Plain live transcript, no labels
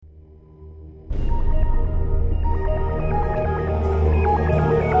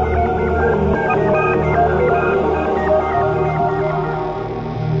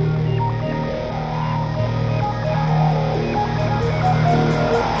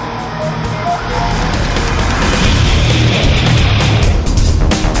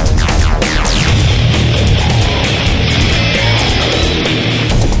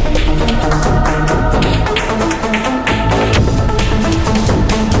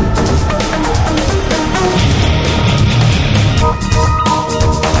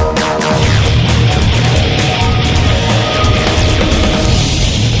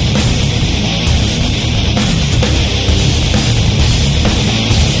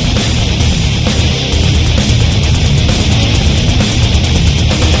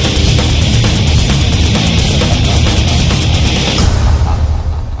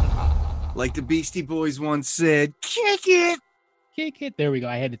Beastie Boys once said, kick it. Kick it. There we go.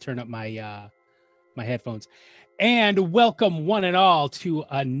 I had to turn up my my headphones. And welcome one and all to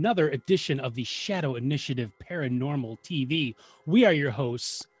another edition of the Shadow Initiative Paranormal TV. We are your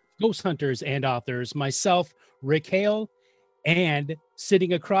hosts, ghost hunters and authors, myself, Rick Hale, and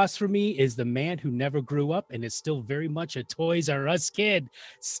sitting across from me is the man who never grew up and is still very much a Toys R Us kid,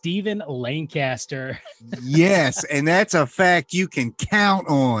 Stephen Lancaster. Yes, and that's a fact you can count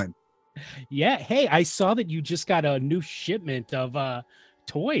on. Yeah. Hey, I saw that you just got a new shipment of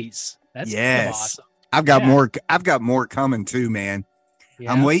toys. That's kind of Yes. awesome. I've got Yeah. more. I've got more coming too, man.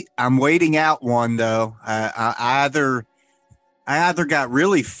 Yeah. I'm waiting out one though. I either got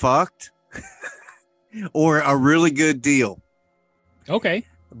really fucked or a really good deal. Okay.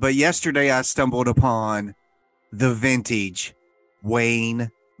 But yesterday I stumbled upon the vintage Wayne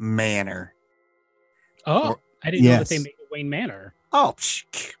Manor. Oh, I didn't know that they made a Wayne Manor. Oh,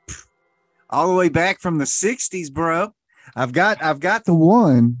 all the way back from the 60s, bro. I've got the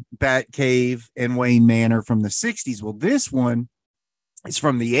one Bat Cave and Wayne Manor from the 60s. Well, this one is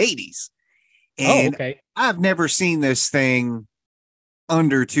from the 80s. And okay. I've never seen this thing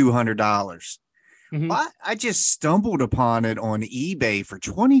under $200. Mhm. I just stumbled upon it on eBay for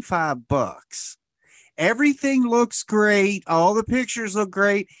 $25. Everything looks great. All the pictures look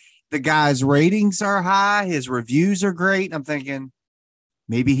great. The guy's ratings are high. His reviews are great. I'm thinking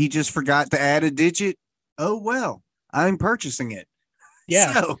maybe he just forgot to add a digit. Oh, well, I'm purchasing it.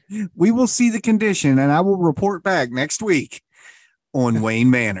 Yeah. So we will see the condition and I will report back next week on Wayne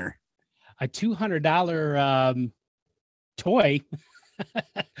Manor. A $200 toy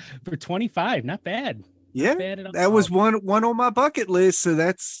for 25. Not bad. Yeah, Not bad at all. that was one on my bucket list. So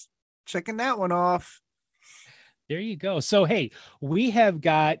that's checking that one off. There you go. So, hey, we have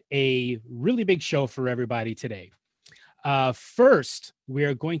got a really big show for everybody today. First, we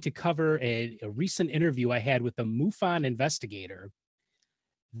are going to cover a recent interview I had with a MUFON investigator.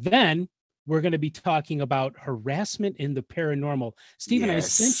 Then we're going to be talking about harassment in the paranormal. Stephen, Yes. I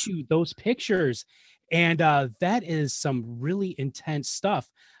sent you those pictures, and that is some really intense stuff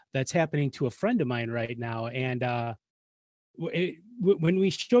that's happening to a friend of mine right now. And when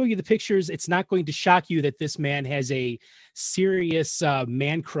we show you the pictures, it's not going to shock you that this man has a serious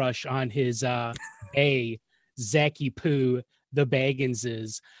man crush on his Zachy Poo, the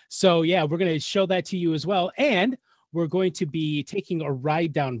Bagginses. So yeah, we're going to show that to you as well. And we're going to be taking a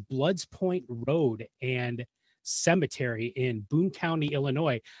ride down Bloods Point Road and Cemetery in Boone County,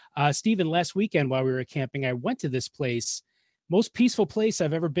 Illinois. Stephen, last weekend while we were camping, I went to this place, most peaceful place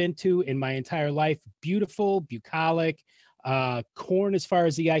I've ever been to in my entire life. Beautiful, bucolic, corn as far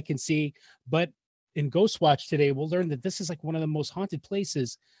as the eye can see. But in Ghost Watch today, we'll learn that this is like one of the most haunted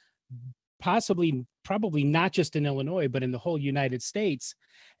places, probably not just in Illinois, but in the whole United States.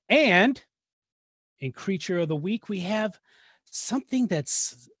 And in Creature of the Week, we have something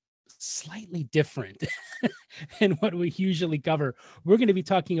that's slightly different than what we usually cover. We're going to be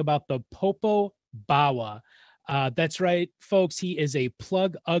talking about the Popo Bawa. That's right, folks. He is a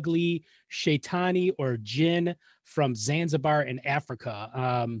plug ugly shaitani or jinn from Zanzibar in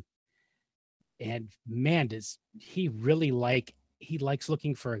Africa. And man, does he really he likes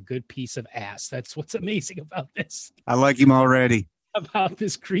looking for a good piece of ass. That's what's amazing about this. I like him already. About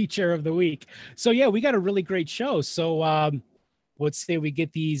this Creature of the Week. So yeah, we got a really great show. So let's say we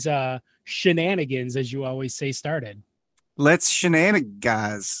get these shenanigans, as you always say, started. Let's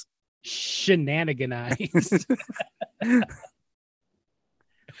shenanigans. Shenaniganize.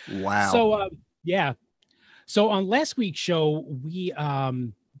 Wow. So yeah. So on last week's show, we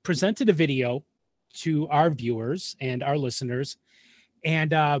presented a video to our viewers and our listeners.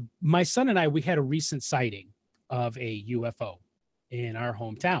 And my son and I, we had a recent sighting of a UFO in our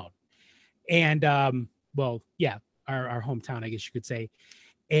hometown. And well, yeah, our hometown, I guess you could say.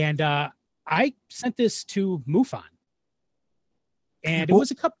 And I sent this to MUFON. And it was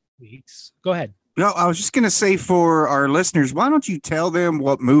a couple of weeks. Go ahead. No, I was just going to say for our listeners, why don't you tell them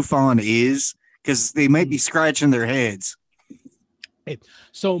what MUFON is? Because they might be scratching their heads.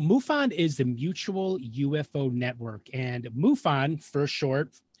 So MUFON is the Mutual UFO Network. And MUFON, for short,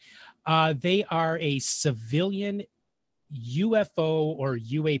 they are a civilian UFO or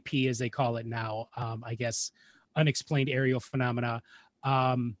UAP, as they call it now, I guess, unexplained aerial phenomena,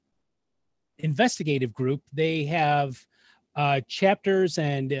 investigative group. They have chapters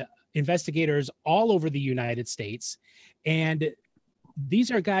and investigators all over the United States. And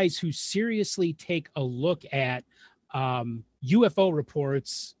these are guys who seriously take a look at UFO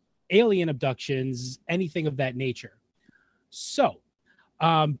reports, alien abductions, anything of that nature. So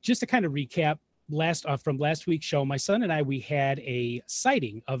just to kind of recap, from last week's show, my son and I, we had a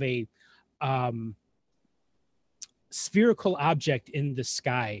sighting of a um, spherical object in the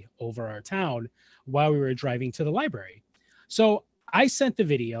sky over our town while we were driving to the library. So I sent the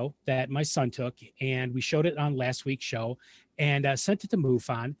video that my son took, and we showed it on last week's show, and sent it to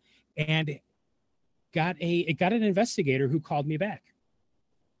MUFON, and got an investigator who called me back.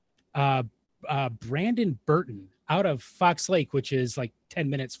 Uh, Brandon Burton out of Fox Lake, which is like 10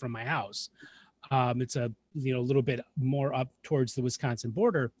 minutes from my house. It's a little bit more up towards the Wisconsin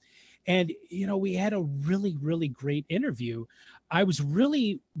border. And, we had a really, really great interview. I was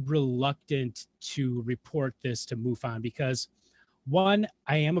really reluctant to report this to MUFON because, one,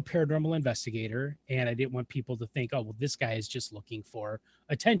 I am a paranormal investigator, and I didn't want people to think, oh, well, this guy is just looking for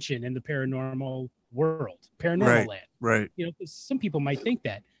attention in the paranormal world, paranormal land. Right. 'Cause some people might think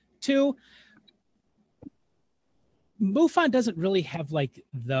that. Two, MUFON doesn't really have like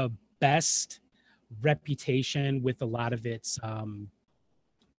the best reputation with a lot of its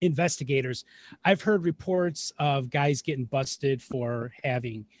investigators. I've heard reports of guys getting busted for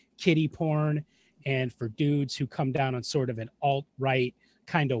having kiddie porn, and for dudes who come down on sort of an alt-right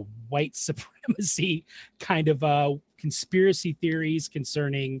kind of white supremacy kind of conspiracy theories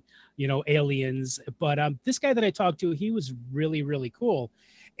concerning, aliens. But this guy that I talked to, he was really, really cool.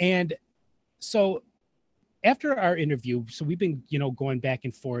 And so after our interview, so we've been, going back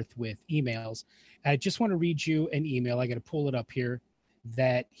and forth with emails. I just want to read you an email. I got to pull it up here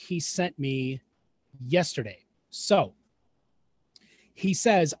that he sent me yesterday. So he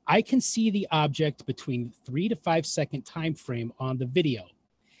says, I can see the object between 3 to 5 second time frame on the video.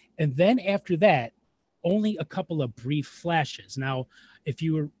 And then after that, only a couple of brief flashes. Now, if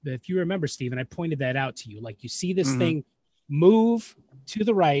you remember, Stephen, I pointed that out to you. Like, you see this thing move to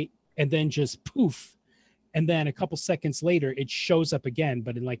the right and then just poof. And then a couple seconds later, it shows up again,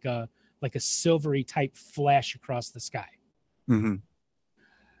 but in like a silvery type flash across the sky. Mm-hmm.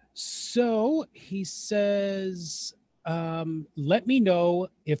 So he says, let me know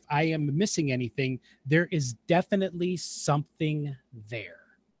if I am missing anything. There is definitely something there.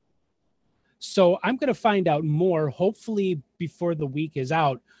 So I'm going to find out more, hopefully before the week is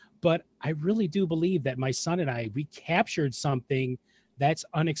out. But I really do believe that my son and I, we captured something that's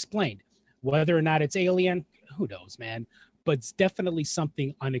unexplained. Whether or not it's alien, who knows, man? But it's definitely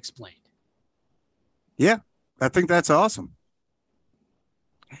something unexplained. Yeah, I think that's awesome.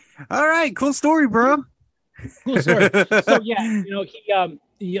 All right, cool story, bro. Cool story. So yeah,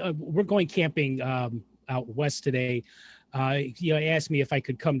 we're going camping out west today. He asked me if I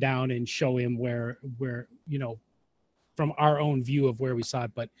could come down and show him where from our own view of where we saw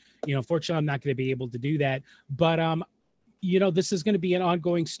it. But unfortunately, I'm not going to be able to do that. But this is going to be an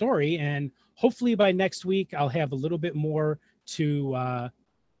ongoing story, and hopefully by next week I'll have a little bit more to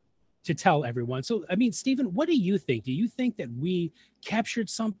tell everyone. So, I mean, Stephen, what do you think? Do you think that we captured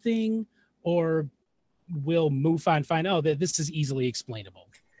something, or will MUFON find that this is easily explainable?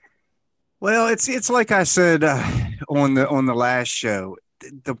 Well, it's like I said on the last show.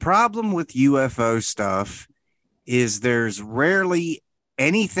 The problem with UFO stuff is there's rarely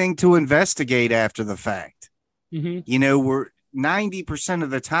anything to investigate after the fact. Mm-hmm. We're 90%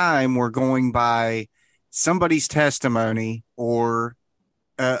 of the time we're going by somebody's testimony or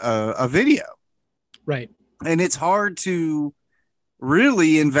a video. Right. And it's hard to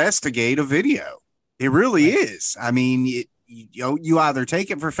really investigate a video. It really is. I mean, you either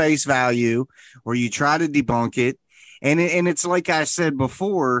take it for face value or you try to debunk it. And it's like I said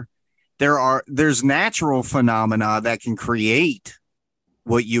before, there's natural phenomena that can create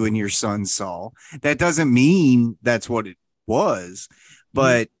what you and your son saw. That doesn't mean that's what it was,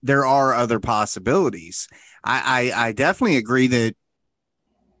 but there are other possibilities. I definitely agree that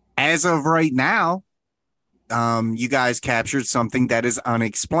as of right now, you guys captured something that is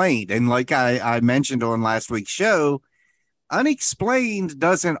unexplained. And like I mentioned on last week's show, unexplained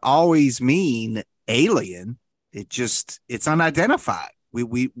doesn't always mean alien. It's unidentified.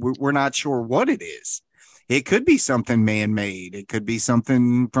 We're not sure what it is. It could be something man-made. It could be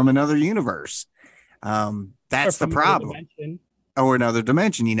something from another universe. That's the problem. Or another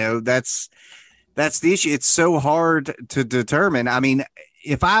dimension. That's the issue. It's so hard to determine. I mean,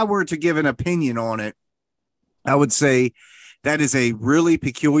 if I were to give an opinion on it, I would say that is a really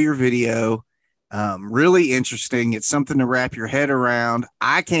peculiar video. Really interesting. It's something to wrap your head around.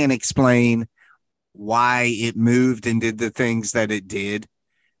 I can't explain why it moved and did the things that it did,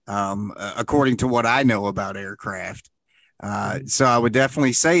 according to what I know about aircraft. So I would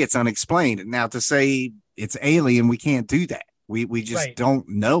definitely say it's unexplained. Now, to say it's alien, we can't do that. We just don't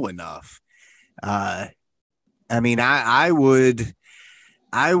know enough. I mean, I would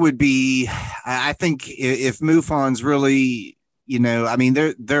be, I think if MUFON's really, I mean,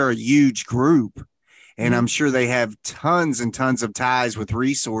 they're a huge group, and Mhm. I'm sure they have tons and tons of ties with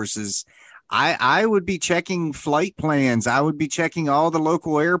resources. I would be checking flight plans. I would be checking all the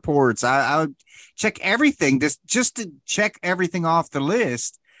local airports. I would check everything just to check everything off the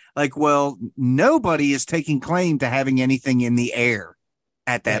list. Like, well, nobody is taking claim to having anything in the air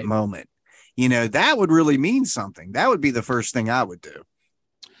at that Right. moment. That would really mean something. That would be the first thing I would do.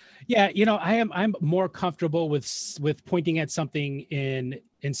 Yeah, I'm more comfortable with pointing at something and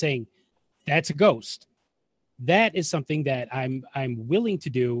saying that's a ghost. That is something that I'm willing to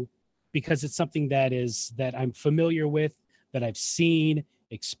do because it's something that I'm familiar with, that I've seen,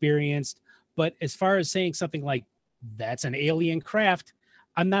 experienced. But as far as saying something like that's an alien craft,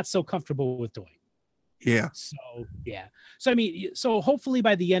 I'm not so comfortable with doing. Yeah. So yeah. So I mean, so hopefully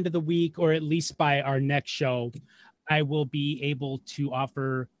by the end of the week, or at least by our next show, I will be able to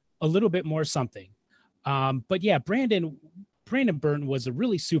offer a little bit more something. But yeah, Brandon Burton was a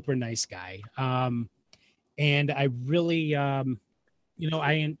really super nice guy. And I really I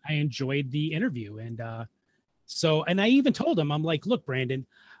enjoyed the interview. And and I even told him, I'm like, look, Brandon,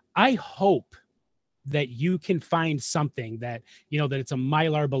 I hope that you can find something that, that it's a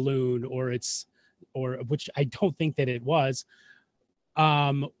mylar balloon, or which I don't think that it was,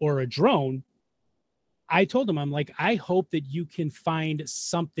 or a drone. I told him, I'm like, I hope that you can find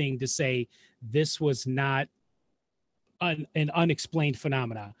something to say this was not an unexplained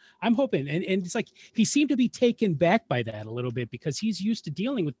phenomena. I'm hoping, and it's like he seemed to be taken back by that a little bit because he's used to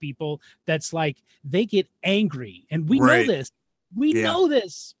dealing with people that's like they get angry, and we know Right. this. We Yeah. know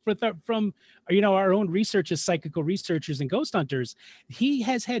this from our own research as psychical researchers and ghost hunters. He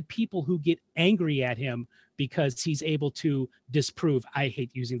has had people who get angry at him because he's able to disprove. I hate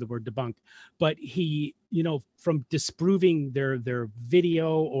using the word debunk, but he, from disproving their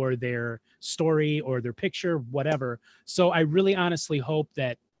video or their story or their picture, whatever. So I really honestly hope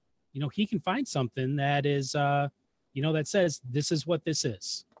that, he can find something that is, that says this is what this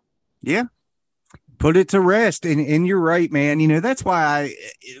is. Yeah. Put it to rest. And you're right, man. That's why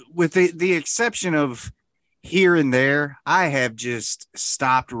with the exception of here and there, I have just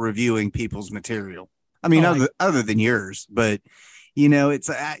stopped reviewing people's material. I mean, Oh, other than yours, but it's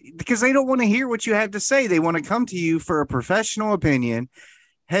because they don't want to hear what you have to say. They want to come to you for a professional opinion.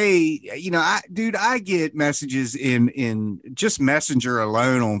 Hey, I get messages in just Messenger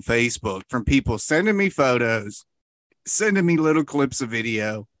alone on Facebook from people sending me photos, sending me little clips of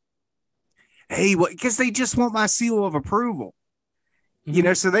video. Hey, what? Because they just want my seal of approval,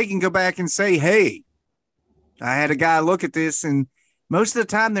 mhm. so they can go back and say, hey, I had a guy look at this, and most of the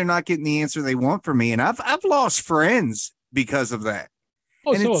time they're not getting the answer they want from me, and I've lost friends because of that,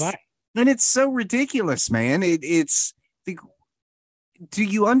 Oh, and so have I. it's so ridiculous, man. It's the, do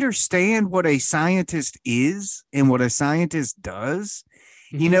you understand what a scientist is and what a scientist does?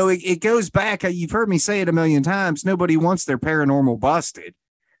 Mhm. It goes back. You've heard me say it a million times. Nobody wants their paranormal busted.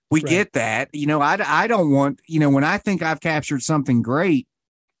 We Right. get that. I don't want, when I think I've captured something great,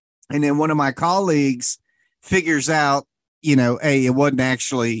 and then one of my colleagues figures out, hey, it wasn't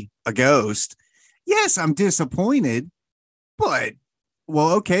actually a ghost. Yes, I'm disappointed, but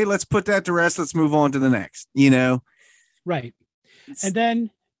well, okay, let's put that to rest. Let's move on to the next. Right. It's, And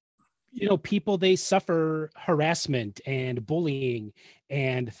then, people, they suffer harassment and bullying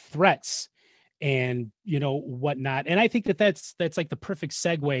and threats and, whatnot. And I think that that's like the perfect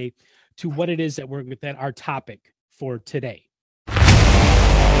segue to what it is that our topic for today.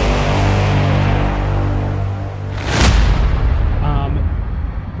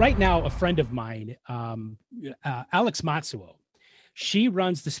 Right now, a friend of mine, Alex Matsuo, she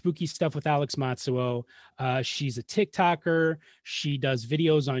runs the spooky stuff with Alex Matsuo. She's a TikToker. She does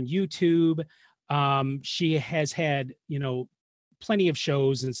videos on YouTube. She has had, plenty of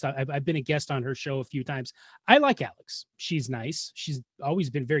shows and stuff. I've been a guest on her show a few times. I like Alex. She's nice. She's always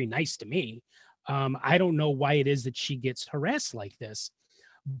been very nice to me. I don't know why it is that she gets harassed like this,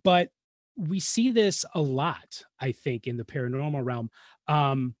 but we see this a lot, I think, in the paranormal realm.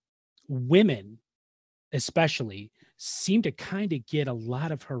 Um, Women, especially, seem to kind of get a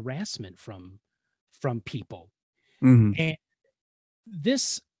lot of harassment from people. mm-hmm. And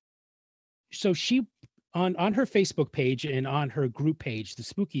this, so she on her Facebook page and on her group page, the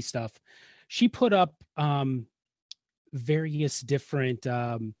spooky stuff, she put up various different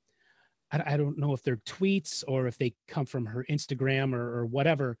I don't know if they're tweets or if they come from her Instagram or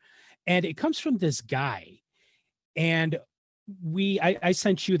whatever. And it comes from this guy. And I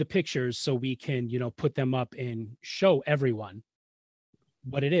sent you the pictures so we can, put them up and show everyone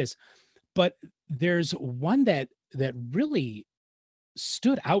what it is. But there's one that really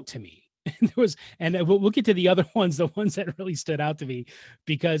stood out to me. And there was, and we'll get to the other ones, the ones that really stood out to me,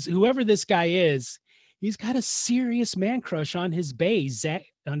 because whoever this guy is, he's got a serious man crush on his bae,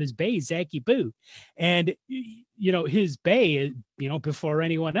 Zachy Boo. And, his bae, before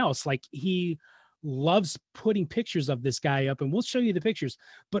anyone else, like he loves putting pictures of this guy up, and we'll show you the pictures.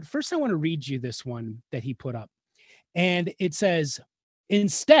 But first, I want to read you this one that he put up. And it says,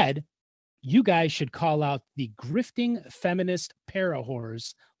 instead, you guys should call out the grifting feminist para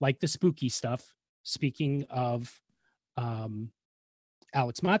whores like the spooky stuff. Speaking of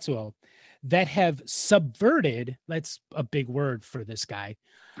Alex Matsuo, that have subverted, that's a big word for this guy,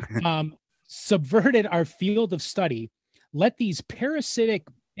 subverted our field of study. Let these parasitic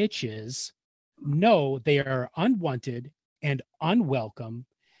bitches know they are unwanted and unwelcome,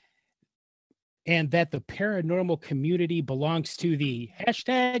 and that the paranormal community belongs to the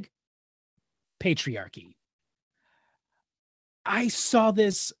hashtag patriarchy. I saw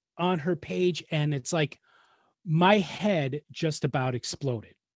this on her page, and it's like my head just about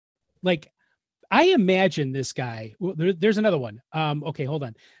exploded. Like, I imagine this guy. Well, there's another one. Okay, hold on.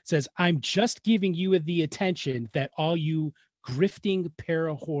 It says, I'm just giving you the attention that all you grifting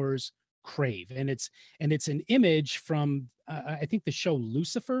para whores crave. And it's an image from I think the show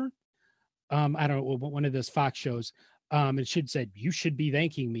Lucifer. I don't know, one of those Fox shows. It should said, you should be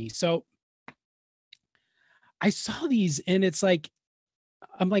thanking me. So I saw these, and it's like,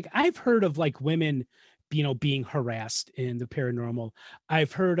 I'm like, I've heard of like women, being harassed in the paranormal.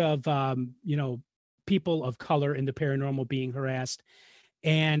 I've heard of, people of color in the paranormal being harassed.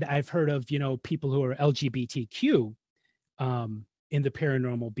 And I've heard of, people who are LGBTQ in the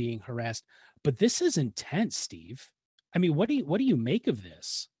paranormal being harassed. But this is intense, Steve. I mean, what do you make of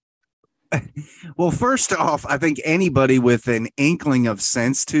this? Well, first off, I think anybody with an inkling of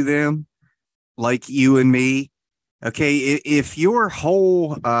sense to them, like you and me, okay, if your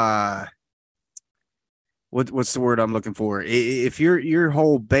whole what's the word I'm looking for? If your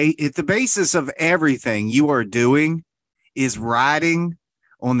whole if the basis of everything you are doing is riding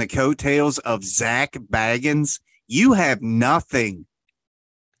on the coattails of Zach Baggins, you have nothing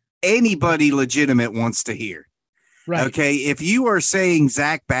anybody legitimate wants to hear. Right. Okay, if you are saying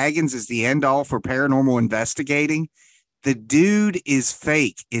Zach Baggins is the end all for paranormal investigating, the dude is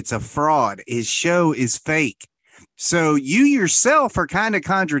fake. It's a fraud. His show is fake. So you yourself are kind of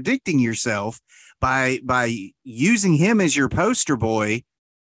contradicting yourself by using him as your poster boy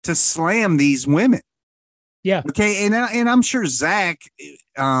to slam these women. Yeah. Okay, and I'm sure Zach,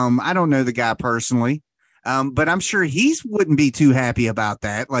 I don't know the guy personally, but I'm sure he wouldn't be too happy about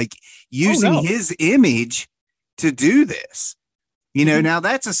that. Like using his image to do this. Now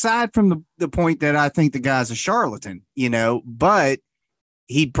that's aside from the point that I think the guy's a charlatan, but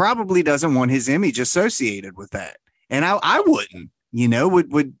he probably doesn't want his image associated with that. And I wouldn't,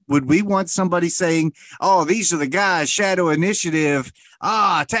 would we want somebody saying, oh, these are the guys, Shadow Initiative,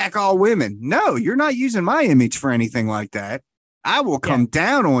 attack all women. No, you're not using my image for anything like that. I will come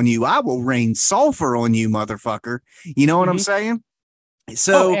down on you. I will rain sulfur on you, motherfucker. You know what I'm saying?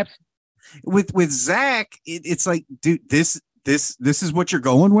 So with Zach, it's like, dude, this is what you're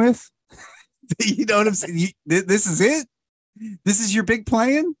going with. You know what I'm saying? This is it. This is your big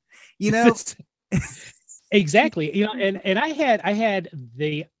plan. Exactly. And I had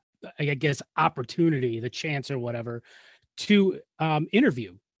the, I guess, opportunity, the chance or whatever, to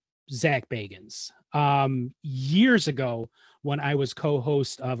interview Zach Bagans years ago when I was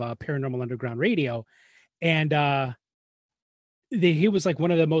co-host of Paranormal Underground Radio, and he was like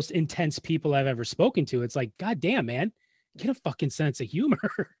one of the most intense people I've ever spoken to. It's like, God damn, man, get a fucking sense of humor.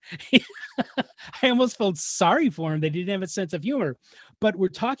 I almost felt sorry for him. They didn't have a sense of humor. But we're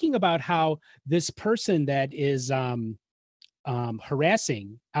talking about how this person that is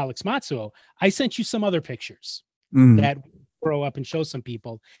harassing Alex Matsuo, I sent you some other pictures that throw up and show some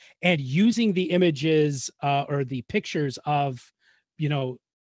people, and using the images or the pictures of,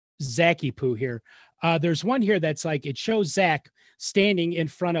 Zachy Poo here. There's one here that's like, it shows Zach standing in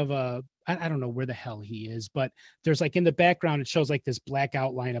front of I don't know where the hell he is, but there's like in the background, it shows like this black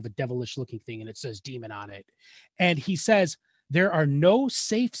outline of a devilish looking thing, and it says demon on it. And he says, there are no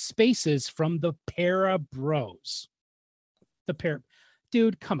safe spaces from the para bros.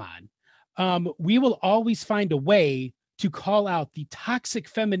 Dude, come on. We will always find a way to call out the toxic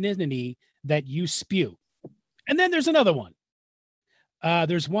femininity that you spew. And then there's another one.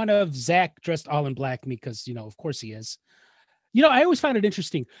 There's one of Zach dressed all in black, because, of course he is. I always found it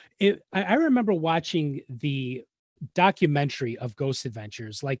interesting. I remember watching the documentary of Ghost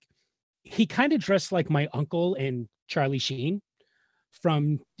Adventures. Like, he kind of dressed like my uncle and Charlie Sheen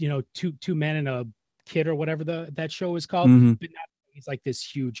from, Two Men and a Kid or whatever that show is called, but He's like this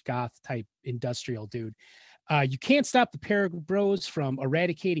huge goth type industrial dude. You can't stop the Parabros from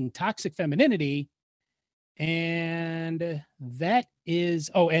eradicating toxic femininity. And that is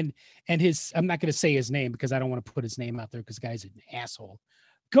and his, I'm not going to say his name because I don't want to put his name out there because the guy's an asshole.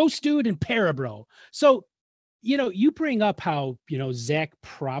 Ghost Dude and Parabro. So, you bring up how, Zach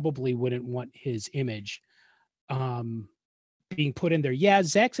probably wouldn't want his image being put in there. Yeah,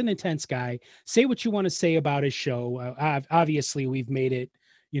 Zach's an intense guy. Say what you want to say about his show. Obviously, we've made it,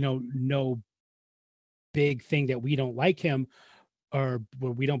 no big thing that we don't like him or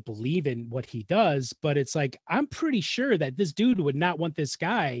where we don't believe in what he does. But it's like, I'm pretty sure that this dude would not want this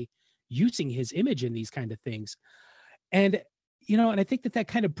guy using his image in these kind of things. And, and I think that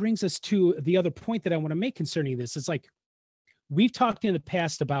kind of brings us to the other point that I want to make concerning this. It's like, we've talked in the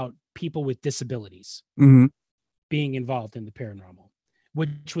past about people with disabilities being involved in the paranormal,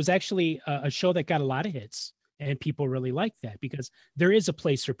 which was actually a show that got a lot of hits and people really like that because there is a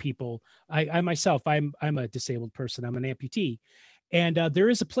place for people. I myself, I'm a disabled person. I'm an amputee, and there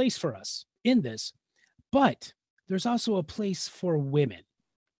is a place for us in this, but there's also a place for women.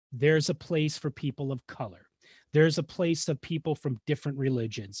 There's a place for people of color. There's a place of people from different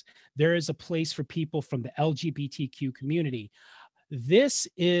religions. There is a place for people from the LGBTQ community. This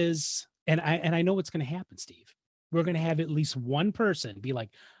is, and I know what's going to happen, Steve. We're going to have at least one person be like,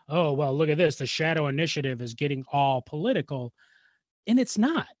 oh, well, look at this. The Shadow Initiative is getting all political. And it's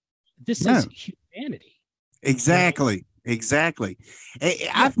not. This is humanity. Exactly. Exactly.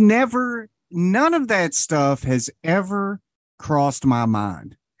 I've never, none of that stuff has ever crossed my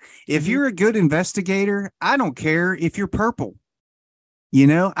mind. If you're a good investigator, I don't care if you're purple.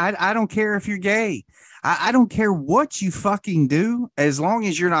 I don't care if you're gay. I don't care what you fucking do as long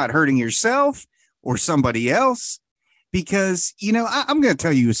as you're not hurting yourself or somebody else. Because, I'm going to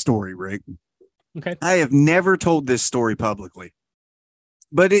tell you a story, Rick. Okay. I have never told this story publicly,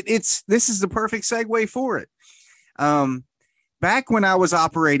 but this is the perfect segue for it. Back when I was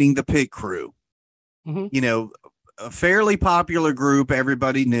operating the pit crew, a fairly popular group,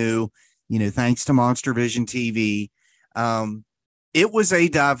 everybody knew, thanks to Monster Vision TV. It was a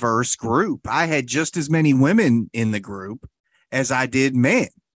diverse group. I had just as many women in the group as I did men.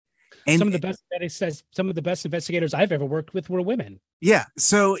 And some of the best investigators I've ever worked with were women. Yeah.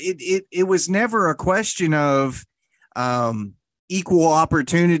 So it was never a question of equal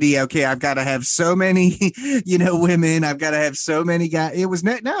opportunity. Okay, I've got to have so many, women. I've got to have so many guys. It was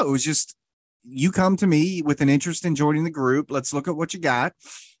it was just, you come to me with an interest in joining the group. Let's look at what you got.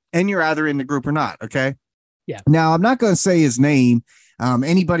 And you're either in the group or not. Okay. Yeah. Now, I'm not going to say his name.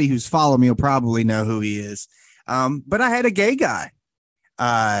 Anybody who's followed me will probably know who he is. But I had a gay guy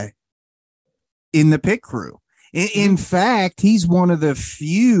in the pit crew. In fact, he's one of the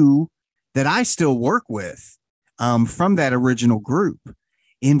few that I still work with from that original group.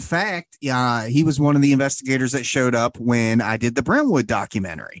 In fact, he was one of the investigators that showed up when I did the Brentwood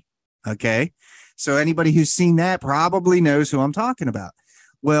documentary. Okay. So anybody who's seen that probably knows who I'm talking about.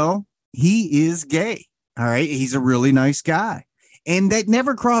 Well, he is gay. All right. He's a really nice guy. And that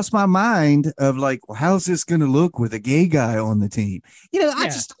never crossed my mind of like, well, how's this going to look with a gay guy on the team? I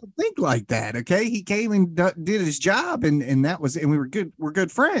just don't think like that. Okay. He came and did his job and that was, and we were good. We're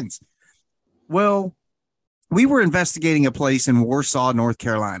good friends. Well, we were investigating a place in Warsaw, North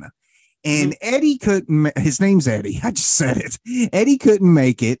Carolina, and Eddie couldn't, his name's Eddie. I just said it. Eddie couldn't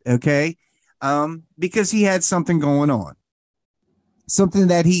make it. Okay. Because he had something going on, something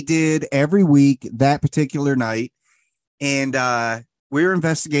that he did every week that particular night. And we were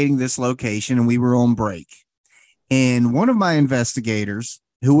investigating this location and we were on break. And one of my investigators,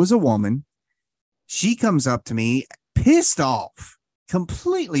 who was a woman, she comes up to me pissed off,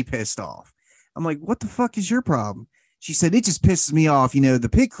 completely pissed off. I'm like, what the fuck is your problem? She said, it just pisses me off. The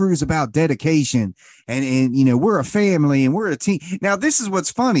pit crew is about dedication and we're a family and we're a team. Now, this is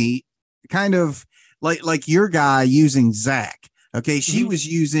what's funny, kind of like your guy using Zach. Okay. She was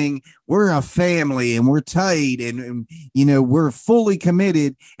using, we're a family and we're tight and we're fully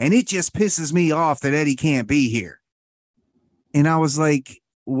committed. And it just pisses me off that Eddie can't be here. And I was like,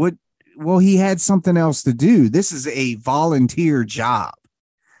 what? Well, he had something else to do. This is a volunteer job.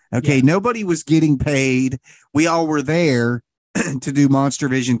 Okay. Yeah. Nobody was getting paid. We all were there to do Monster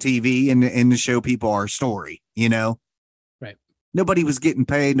Vision TV and to show people our story, Right. Nobody was getting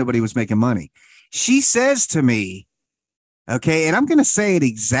paid. Nobody was making money. She says to me, okay, and I'm going to say it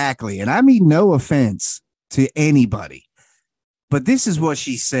exactly, and I mean no offense to anybody, but this is what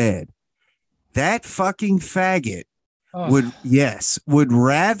she said. That fucking faggot would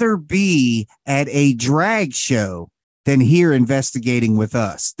rather be at a drag show than here investigating with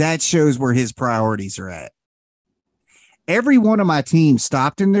us. That shows where his priorities are at. Every one of my team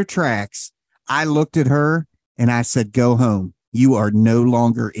stopped in their tracks. I looked at her and I said, go home. You are no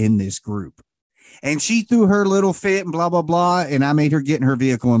longer in this group. And she threw her little fit and blah, blah, blah. And I made her get in her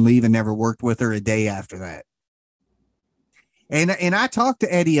vehicle and leave and never worked with her a day after that. And I talked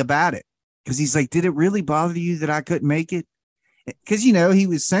to Eddie about it because he's like, did it really bother you that I couldn't make it? Because, you know, he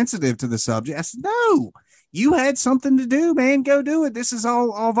was sensitive to the subject. I said, no, you had something to do, man. Go do it. This is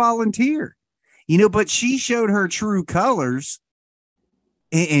all volunteer, you know, but she showed her true colors.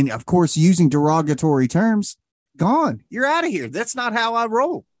 And of course, using derogatory terms, gone. You're out of here. That's not how I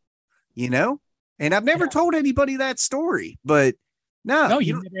roll, you know? And I've never told anybody that story, but no,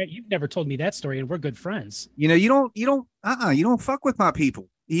 you've never told me that story, and we're good friends. You know, you don't fuck with my people,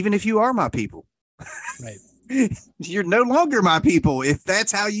 even if you are my people. Right. You're no longer my people if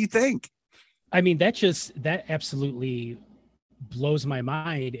that's how you think. I mean, that absolutely blows my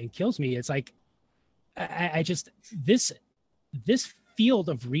mind and kills me. It's like, I just, this field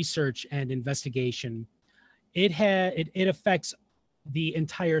of research and investigation, it affects the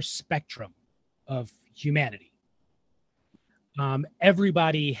entire spectrum of humanity.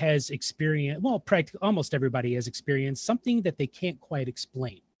 Everybody has experienced, well, almost everybody has experienced something that they can't quite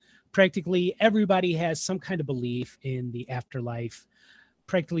explain. Practically everybody has some kind of belief in the afterlife.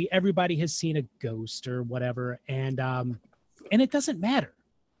 Practically everybody has seen a ghost or whatever. And it doesn't matter.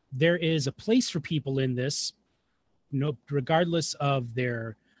 There is a place for people in this, regardless of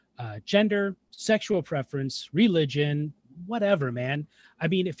their gender, sexual preference, religion, whatever, man. I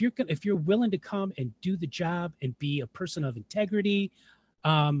mean, if you're willing to come and do the job and be a person of integrity,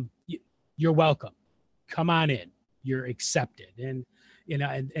 you're welcome. Come on in. You're accepted. And you know,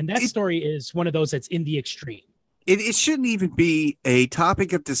 and that story is one of those that's in the extreme. It shouldn't even be a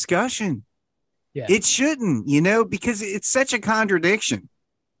topic of discussion. Yeah. It shouldn't, you know, because it's such a contradiction.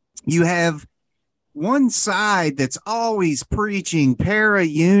 You have one side that's always preaching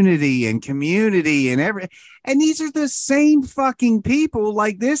para-unity and community and and these are the same fucking people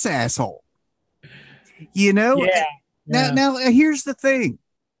like this asshole. You know? Yeah. Now here's the thing.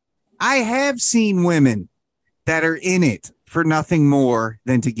 I have seen women that are in it for nothing more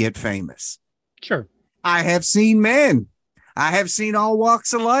than to get famous. Sure. I have seen men. I have seen all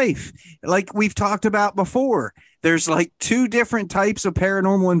walks of life. Like we've talked about before, there's like two different types of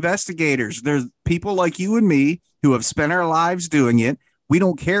paranormal investigators. There's people like you and me who have spent our lives doing it. We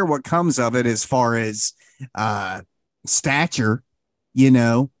don't care what comes of it as far as stature, you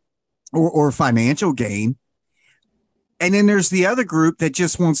know, or financial gain. And then there's the other group that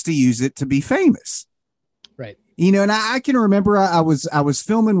just wants to use it to be famous. Right. You know, and I can remember I was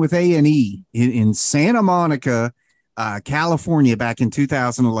filming with A&E in Santa Monica, California back in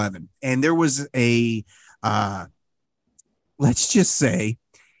 2011. And there was a, let's just say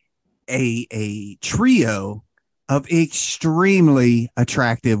a trio of extremely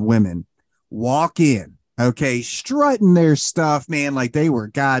attractive women walk in, okay, strutting their stuff, man, like they were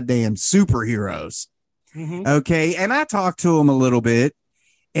goddamn superheroes. Mm-hmm. Okay. And I talked to them a little bit.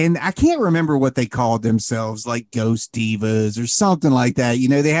 And I can't remember what they called themselves, like ghost divas or something like that. You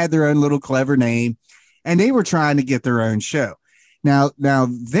know, they had their own little clever name and they were trying to get their own show. Now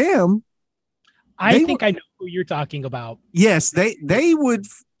them. I think I know who you're talking about. Yes,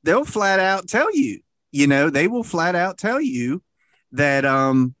 they'll flat out tell you, you know, they will flat out tell you that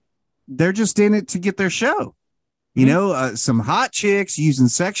they're just in it to get their show. You know, some hot chicks using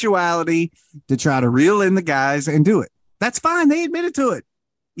sexuality to try to reel in the guys and do it. That's fine. They admitted to it.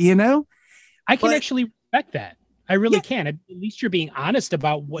 You know, I can actually respect that. I really can. At least you're being honest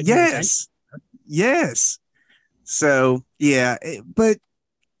about what. Yes. So yeah, but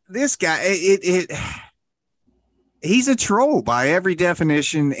this guy, he's a troll by every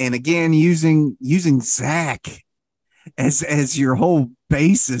definition. And again, using Zach as your whole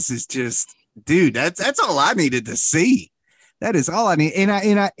basis is just, dude. That's all I needed to see. That is all I need.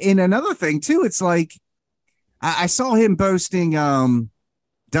 And another thing too, it's like I saw him boasting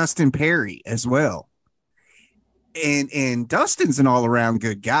Dustin Perry as well. And Dustin's an all around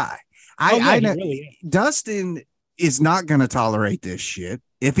good guy. I know really Dustin is not going to tolerate this shit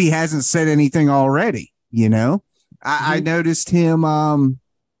if he hasn't said anything already, you know. I noticed him,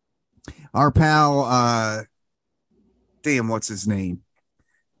 our pal, damn, what's his name?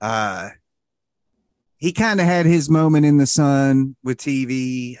 He kind of had his moment in the sun with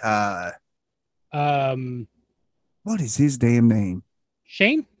TV. What is his damn name?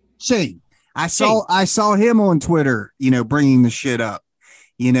 Shane. I saw him on Twitter, you know, bringing the shit up,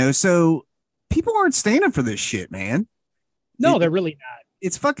 you know, so people aren't standing for this shit, man. No, they're really not.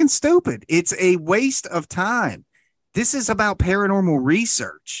 It's fucking stupid. It's a waste of time. This is about paranormal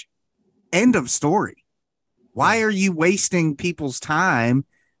research. End of story. Why Yeah. are you wasting people's time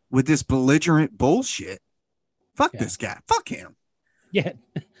with this belligerent bullshit? Fuck Yeah. this guy. Fuck him. Yeah.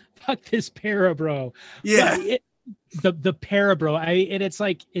 Fuck this para bro. But Yeah. the para bro, and it's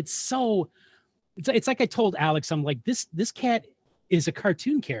like it's like I told Alex, I'm like, this cat is a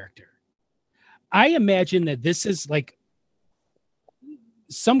cartoon character. I imagine that this is like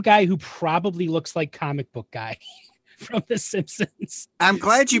some guy who probably looks like comic book guy from The Simpsons. I'm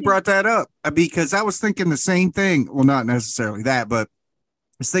glad you brought that up because I was thinking the same thing. Well, not necessarily that, but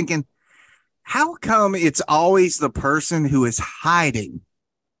I was thinking, how come it's always the person who is hiding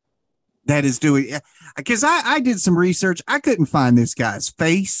that is doing? Because I did some research. I couldn't find this guy's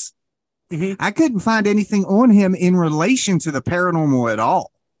face. Mm-hmm. I couldn't find anything on him in relation to the paranormal at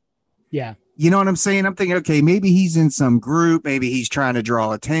all. Yeah. You know what I'm saying? I'm thinking, okay, maybe he's in some group. Maybe he's trying to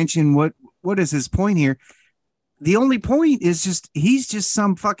draw attention. What is his point here? The only point is just he's just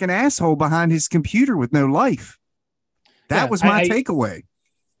some fucking asshole behind his computer with no life. That was my takeaway.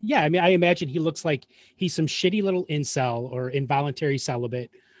 Yeah, I mean, I imagine he looks like he's some shitty little incel or involuntary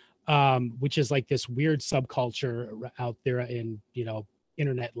celibate, which is like this weird subculture out there in,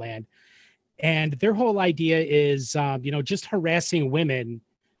 internet land. And their whole idea is, just harassing women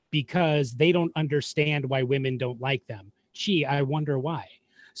because they don't understand why women don't like them. Gee, I wonder why.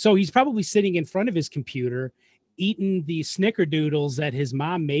 So he's probably sitting in front of his computer, eating the snickerdoodles that his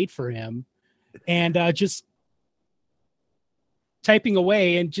mom made for him, and just typing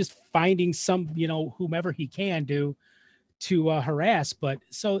away and just finding some, whomever he can to harass. But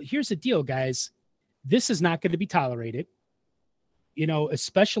so here's the deal, guys. This is not going to be tolerated,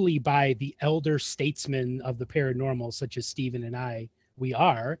 especially by the elder statesmen of the paranormal, such as Stephen and I, we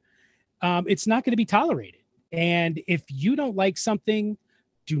are. It's not going to be tolerated. And if you don't like something,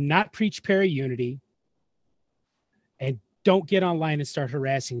 do not preach para-unity and don't get online and start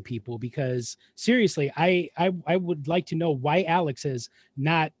harassing people, because seriously, I would like to know why Alex has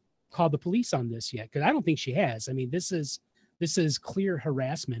not called the police on this yet, because I don't think she has. I mean, this is clear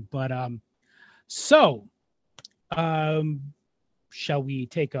harassment. But so shall we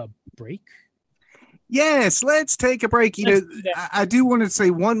take a break? Yes, let's take a break. I do want to say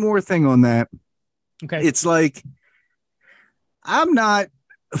one more thing on that. Okay. It's like I'm not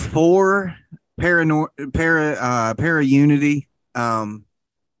for para unity.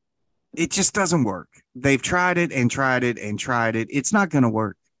 It just doesn't work. They've tried it and tried it and tried it. It's not going to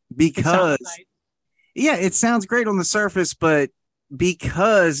work because it sounds great on the surface, but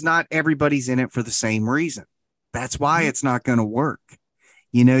because not everybody's in it for the same reason. That's why it's not going to work.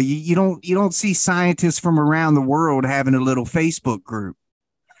 You don't see scientists from around the world having a little Facebook group.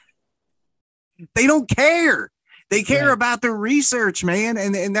 They don't care. They care about their research, man.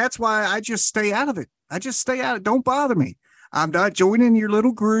 And that's why I just stay out of it. Don't bother me. I'm not joining your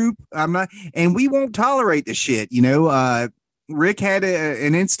little group. I'm not, and we won't tolerate the shit. Rick had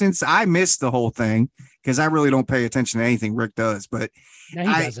an instance. I missed the whole thing because I really don't pay attention to anything Rick does, but no,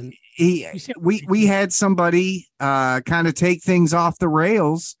 he doesn't. We had somebody kind of take things off the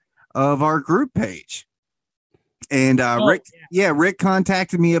rails of our group page. And Rick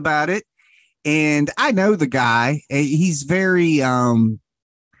contacted me about it. And I know the guy. He's very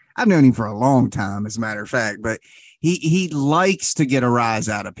I've known him for a long time, as a matter of fact, but he likes to get a rise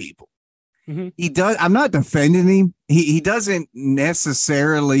out of people. Mm-hmm. He does. I'm not defending him. He doesn't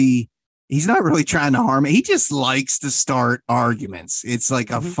necessarily, he's not really trying to harm me. He just likes to start arguments. It's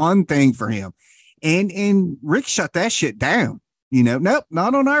like a fun thing for him. And Rick shut that shit down. Nope,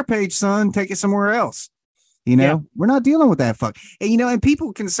 not on our page, son. Take it somewhere else. We're not dealing with that fuck. And, and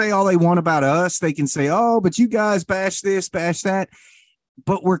people can say all they want about us. They can say, oh, but you guys bash this, bash that.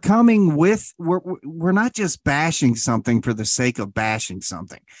 But we're not just bashing something for the sake of bashing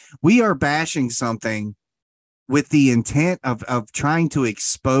something. We are bashing something with the intent of trying to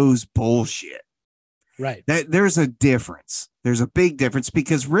expose bullshit. Right. There's a difference. There's a big difference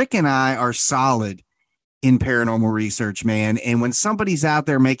because Rick and I are solid in paranormal research, man. And when somebody's out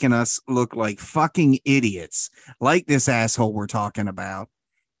there making us look like fucking idiots, like this asshole we're talking about,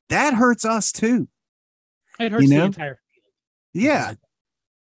 that hurts us too. It hurts the entire field. Yeah.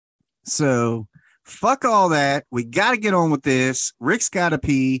 So fuck all that. We got to get on with this. Rick's got to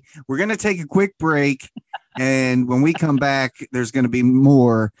pee. We're going to take a quick break. And when we come back, there's going to be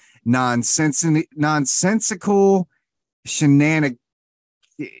more nonsensical shenanigans.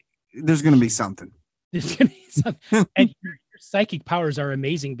 There's going to be something. And your psychic powers are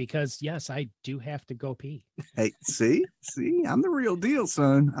amazing because, yes, I do have to go pee. Hey, see, I'm the real deal,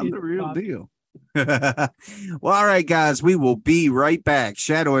 son. I'm the real deal. Well, all right, guys, we will be right back.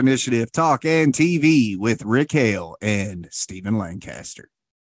 Shadow Initiative Talk and TV with Rick Hale and Stephen Lancaster.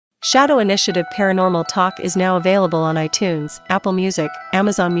 Shadow Initiative Paranormal Talk is now available on iTunes, Apple Music,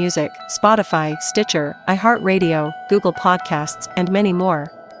 Amazon Music, Spotify, Stitcher, iHeartRadio, Google Podcasts, and many more.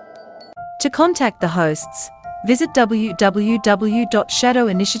 To contact the hosts, visit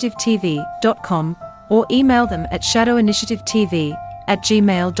www.shadowinitiativetv.com or email them at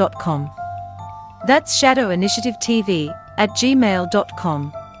shadowinitiativetv@gmail.com. That's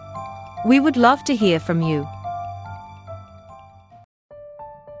shadowinitiativetv@gmail.com. We would love to hear from you.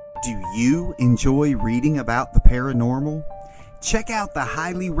 Do you enjoy reading about the paranormal? Check out the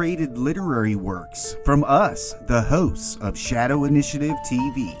highly rated literary works from us, the hosts of Shadow Initiative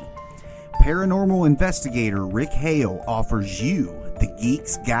TV. Paranormal investigator Rick Hale offers you the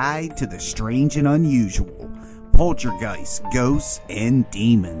geek's guide to the strange and unusual, poltergeists, ghosts, and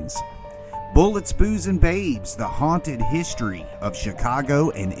demons. Bullets, Booze, and Babes, the haunted history of Chicago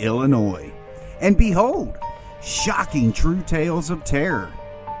and Illinois. And behold, shocking true tales of terror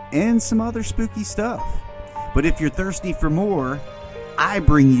and some other spooky stuff. But if you're thirsty for more, I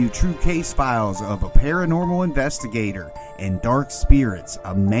bring you true case files of a paranormal investigator and dark spirits,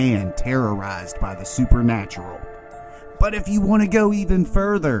 a man terrorized by the supernatural. But if you want to go even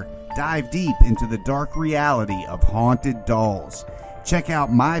further, dive deep into the dark reality of haunted dolls. Check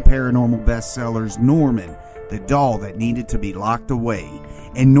out my paranormal bestsellers, Norman, the doll that needed to be locked away,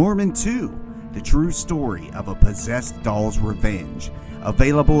 and Norman 2, the true story of a possessed doll's revenge.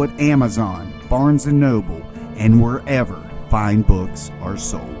 Available at Amazon, Barnes & Noble, and wherever fine books are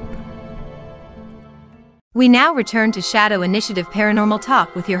sold. We now return to Shadow Initiative Paranormal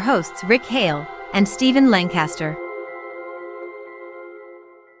Talk with your hosts Rick Hale and Stephen Lancaster.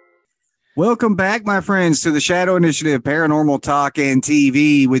 Welcome back, my friends, to the Shadow Initiative Paranormal Talk and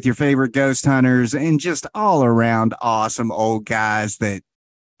TV with your favorite ghost hunters and just all around awesome old guys that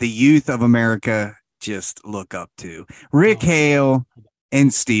the youth of America just look up to. Rick Hale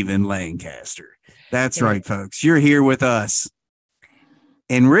and Stephen Lancaster. That's right, folks. You're here with us.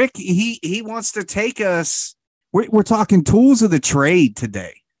 And Rick, he wants to take us. We're talking tools of the trade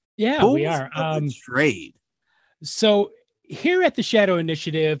today. Yeah, tools we are. Of the trade. So here at the Shadow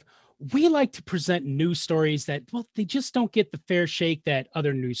Initiative, we like to present news stories that, well, they just don't get the fair shake that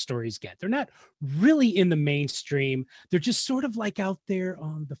other news stories get. They're not really in the mainstream. They're just sort of like out there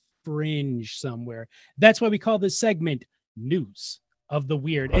on the fringe somewhere. That's why we call this segment News of the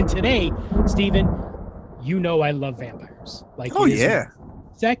Weird. And today, Stephen, you know I love vampires. Like, oh yeah,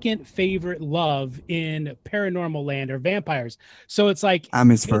 second favorite love in paranormal land are vampires. So it's like I'm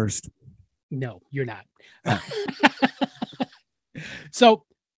his first. No, you're not. So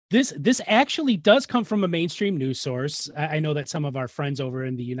this actually does come from a mainstream news source. I know that some of our friends over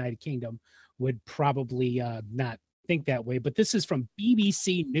in the United Kingdom would probably not think that way, but this is from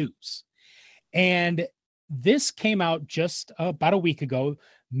BBC News. And this came out just about a week ago.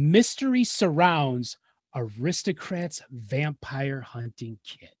 Mystery surrounds aristocrats vampire hunting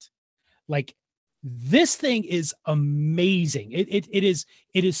kit. Like, this thing is amazing. It is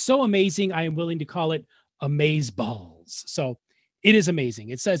so amazing. I am willing to call it amaze balls. So it is amazing.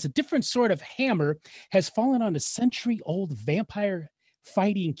 It says a different sort of hammer has fallen on a century-old vampire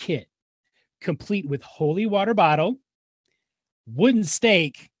fighting kit, complete with holy water bottle, wooden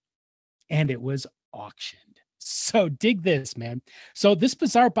stake, and it was auctioned. So dig this, man. So this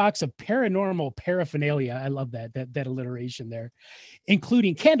bizarre box of paranormal paraphernalia, I love that alliteration there,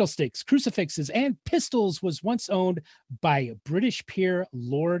 including candlesticks, crucifixes, and pistols, was once owned by British peer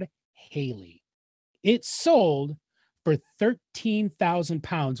Lord Hailey. It sold for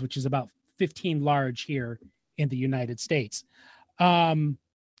 £13,000, which is about 15 large here in the United States. 5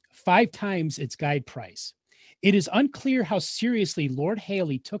 times its guide price. It is unclear how seriously Lord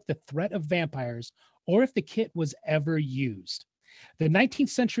Hailey took the threat of vampires or if the kit was ever used. The 19th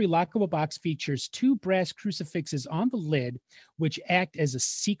century lockable box features 2 brass crucifixes on the lid, which act as a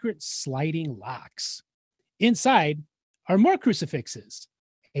secret sliding locks. Inside are more crucifixes,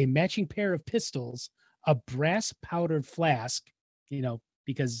 a matching pair of pistols, a brass powdered flask,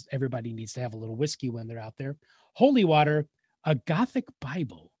 because everybody needs to have a little whiskey when they're out there, holy water, a Gothic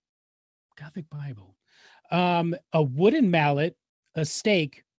Bible, a wooden mallet, a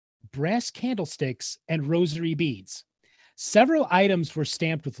stake, brass candlesticks, and rosary beads. Several items were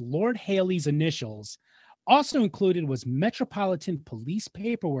stamped with Lord Hailey's initials. Also included was Metropolitan Police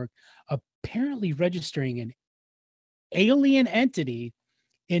paperwork, apparently registering an alien entity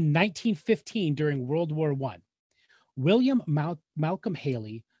in 1915 during World War I. William Malcolm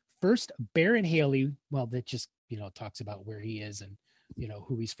Hailey, first Baron Hailey, well, that just, talks about where he is and,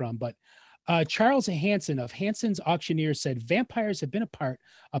 who he's from, but Charles Hanson of Hanson's Auctioneers said vampires have been a part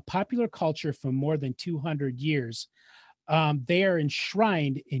of popular culture for more than 200 years. They are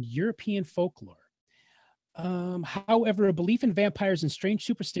enshrined in European folklore. However, a belief in vampires and strange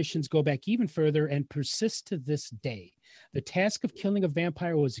superstitions go back even further and persist to this day. The task of killing a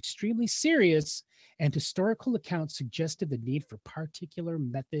vampire was extremely serious, and historical accounts suggested the need for particular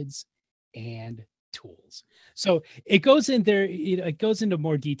methods and tools. So it goes in there, it goes into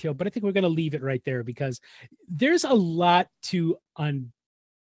more detail, but I think we're going to leave it right there because there's a lot to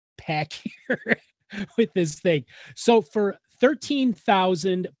unpack here with this thing. So for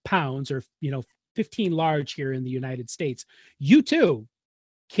 13,000 pounds, or 15 large here in the United States, you too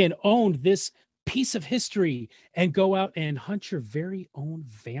can own this piece of history and go out and hunt your very own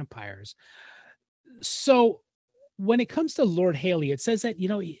vampires. So when it comes to Lord Haley, it says that,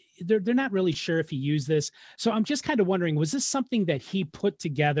 they're not really sure if he used this. So I'm just kind of wondering, was this something that he put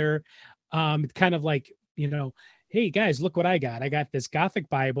together? Kind of like, hey guys, look what I got. I got this Gothic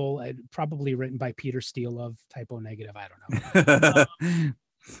Bible, probably written by Peter Steele of Typo Negative. I don't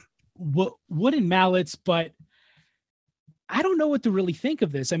know. Wooden mallets, but I don't know what to really think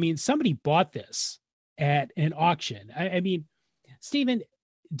of this. I mean, somebody bought this at an auction. I mean, Stephen,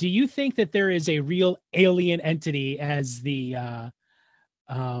 do you think that there is a real alien entity, as the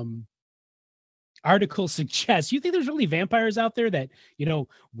article suggests? You think there's really vampires out there that,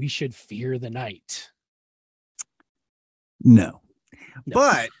 we should fear the night? No.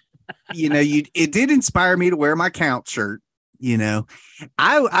 But, it did inspire me to wear my Count shirt.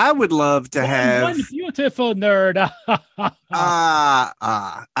 I would love to have one beautiful nerd.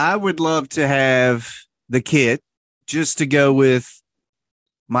 I would love to have the kit just to go with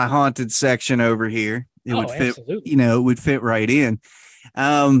my haunted section over here. It would fit, absolutely. It would fit right in.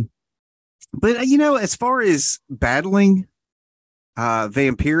 But as far as battling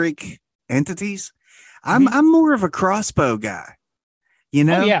vampiric entities, I'm more of a crossbow guy.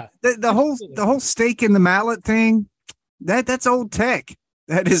 The whole stake in the mallet thing, that's old tech.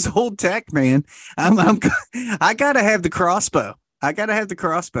 That is old tech, man. I gotta have the crossbow.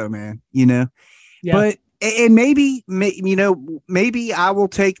 Man. Yeah. But and maybe I will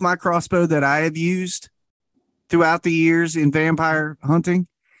take my crossbow that I have used throughout the years in vampire hunting,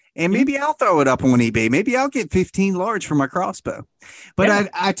 and maybe I'll throw it up on eBay. Maybe I'll get 15 large for my crossbow.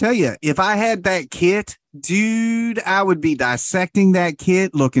 But I tell you, if I had that kit, dude, I would be dissecting that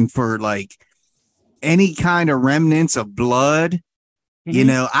kit, looking for like any kind of remnants of blood.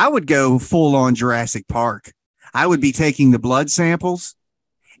 I would go full on Jurassic Park. I would be taking the blood samples,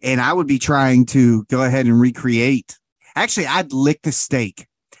 and I would be trying to go ahead and recreate. Actually, I'd lick the steak.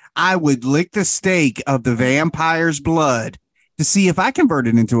 I would lick the steak of the vampire's blood to see if I convert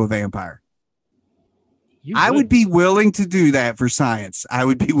it into a vampire. I would be willing to do that for science.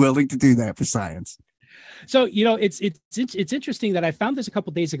 So, it's interesting that I found this a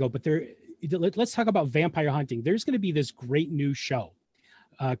couple days ago, but let's talk about vampire hunting. There's going to be this great new show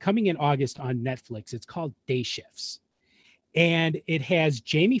coming in August on Netflix. It's called Day Shifts, and it has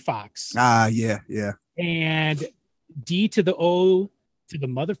Jamie Foxx. Yeah. And D to the O to the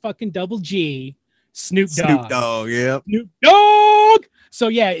motherfucking double G, Snoop Dogg. Yep. Snoop Dogg. So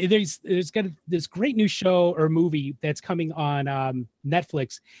yeah, there's got this great new show or movie that's coming on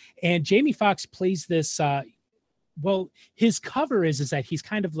Netflix, and Jamie Foxx plays this. His cover is that he's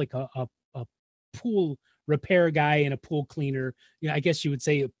kind of like a pool repair guy and a pool cleaner. I guess you would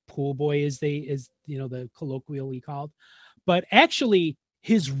say a pool boy is the colloquially called, but actually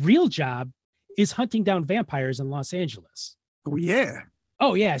his real job is hunting down vampires in Los Angeles. Oh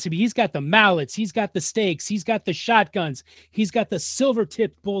yeah. So he's got the mallets, he's got the stakes, he's got the shotguns, he's got the silver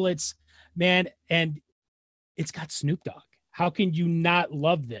tipped bullets, man, and it's got Snoop Dogg. How can you not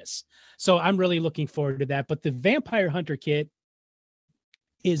love this? So I'm really looking forward to that. But the Vampire Hunter kit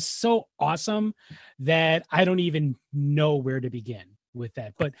is so awesome that I don't even know where to begin with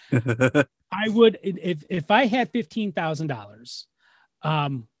that. But I would, if I had $15,000,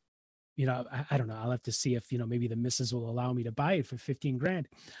 I don't know. I'll have to see if, maybe the missus will allow me to buy it for 15 grand.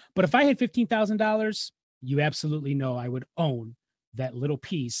 But if I had $15,000, you absolutely know I would own that little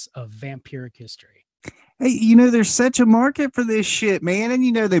piece of vampiric history. Hey, there's such a market for this shit, man.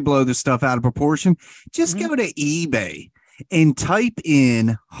 And they blow this stuff out of proportion. Just go to eBay and type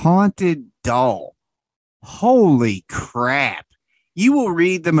in haunted doll. Holy crap. You will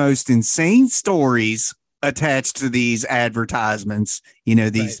read the most insane stories attached to these advertisements,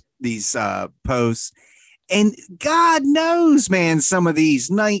 these posts. And God knows, man, some of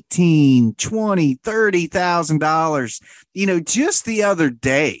these $19,000, $20,000, $30,000,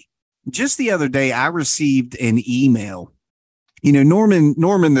 just the other day, I received an email.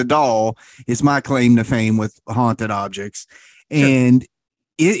 Norman the doll is my claim to fame with haunted objects. And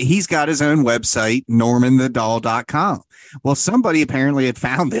He's got his own website, normanthedoll.com. Well, somebody apparently had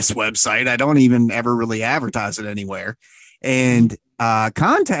found this website. I don't even ever really advertise it anywhere, and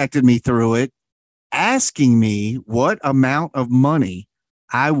contacted me through it, asking me what amount of money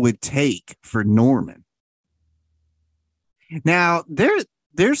I would take for Norman. Now, there's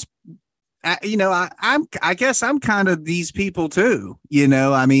I guess I'm kind of these people too,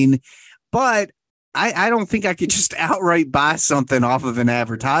 I mean, but I don't think I could just outright buy something off of an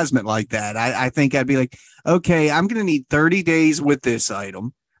advertisement like that. I think I'd be like, okay, I'm going to need 30 days with this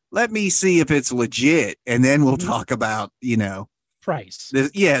item. Let me see if it's legit. And then we'll talk about, price.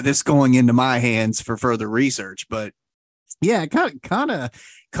 This going into my hands for further research. But yeah, it kind of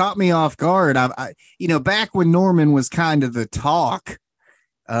caught me off guard. Back when Norman was kind of the talk,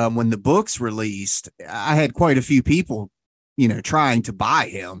 when the books released, I had quite a few people, trying to buy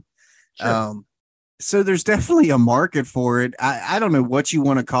him. Sure. So there's definitely a market for it. I don't know what you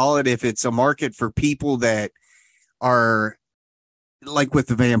want to call it. If it's a market for people that are like with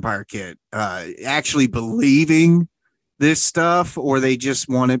the Vampire Kid, actually believing this stuff, or they just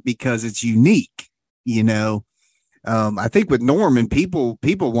want it because it's unique, I think with Norman, people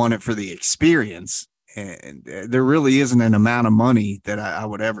want it for the experience, and there really isn't an amount of money that I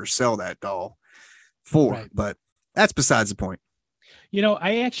would ever sell that doll for, right. But that's besides the point.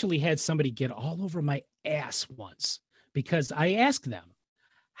 I actually had somebody get all over my ass once because I asked them,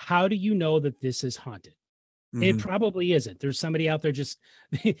 how do you know that this is haunted? Mm-hmm. It probably isn't. There's somebody out there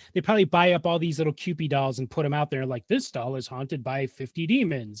they probably buy up all these little Cupid dolls and put them out there like, this doll is haunted by 50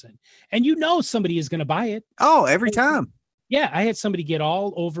 demons. And somebody is going to buy it. Oh, every time. Yeah. I had somebody get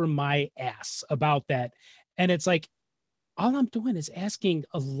all over my ass about that. And it's like, all I'm doing is asking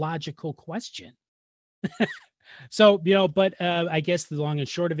a logical question. So, but I guess the long and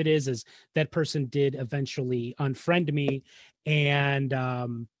short of it is that person did eventually unfriend me, and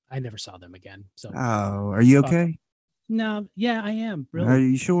I never saw them again. So, are you okay? No, yeah, I am. Really? Are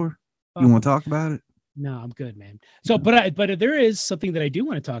you sure? You want to talk about it? No, I'm good, man. So, but there is something that I do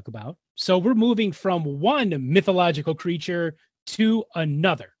want to talk about. So we're moving from one mythological creature to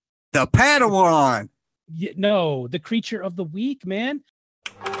another. The Padawan. No, the creature of the week, man.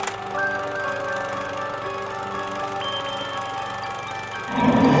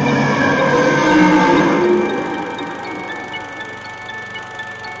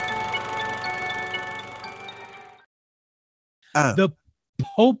 The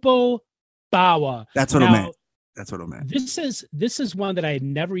Popo Bawa. That's what I meant. That's what I meant. This is one that I had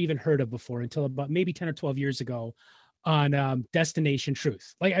never even heard of before until about maybe 10 or 12 years ago on Destination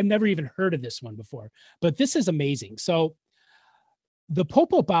Truth. Like, I've never even heard of this one before, but this is amazing. So the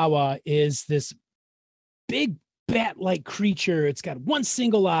Popo Bawa is this big bat-like creature. It's got one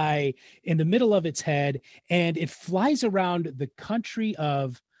single eye in the middle of its head, and it flies around the country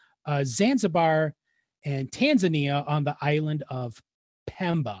of Zanzibar and Tanzania on the island of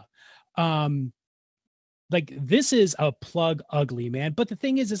Pemba. Like, this is a plug ugly, man. But the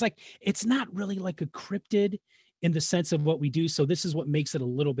thing is like, it's not really like a cryptid in the sense of what we do. So this is what makes it a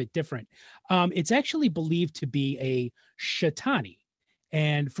little bit different. It's actually believed to be a shaitani.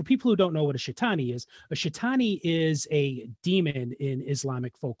 And for people who don't know what a shaitani is a demon in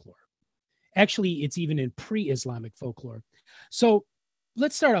Islamic folklore. Actually, it's even in pre-Islamic folklore. So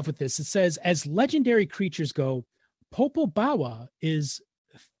let's start off with this. It says, as legendary creatures go, Popo Bawa is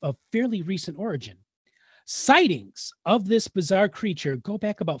of fairly recent origin. Sightings of this bizarre creature go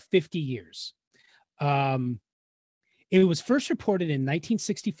back about 50 years. It was first reported in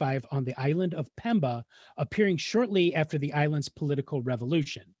 1965 on the island of Pemba, appearing shortly after the island's political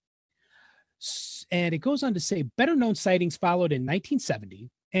revolution. And it goes on to say better known sightings followed in 1970,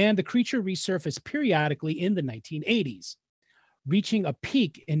 and the creature resurfaced periodically in the 1980s, reaching a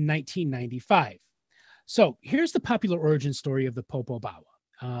peak in 1995. So here's the popular origin story of the Popo Bawa.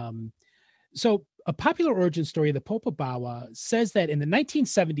 So a popular origin story of the Popo Bawa says that in the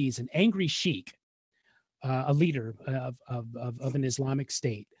 1970s, an angry sheikh, a leader of an Islamic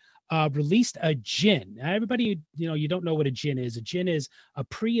state, released a jinn. Now, everybody, you don't know what a jinn is. A jinn is a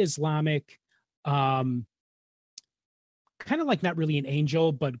pre-Islamic, kind of like not really an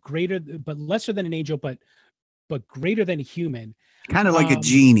angel, but lesser than an angel, but greater than a human. Kind of like a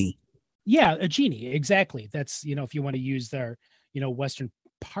genie. Yeah, a genie. Exactly. That's, if you want to use their, Western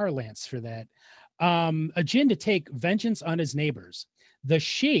parlance for that. A jinn to take vengeance on his neighbors. The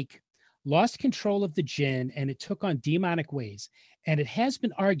sheikh lost control of the jinn and it took on demonic ways. And it has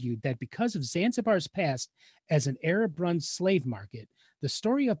been argued that because of Zanzibar's past as an Arab-run slave market, the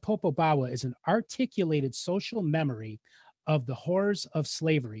story of Popo Bawa is an articulated social memory of the horrors of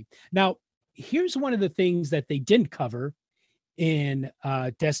slavery. Now, here's one of the things that they didn't cover in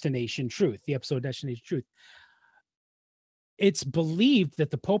Destination Truth, the episode Destination Truth. It's believed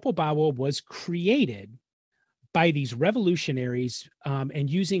that the Popobawa was created by these revolutionaries and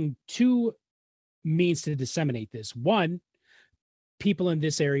using two means to disseminate this. One, people in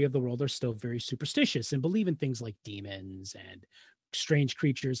this area of the world are still very superstitious and believe in things like demons and strange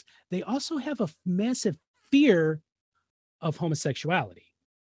creatures. They also have a massive fear of homosexuality.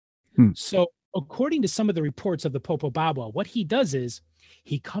 So according to some of the reports of the Popobawa, what he does is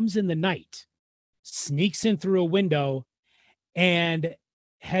he comes in the night, sneaks in through a window, and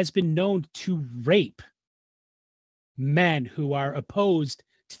has been known to rape men who are opposed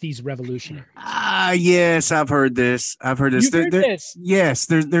to these revolutionaries. Yes, I've heard this. You've heard this? Yes,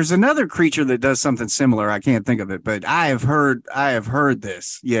 there's another creature that does something similar. I can't think of it, but I have heard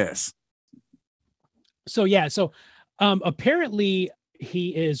this. Yes. So yeah, apparently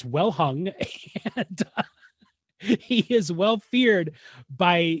he is well hung and he is well feared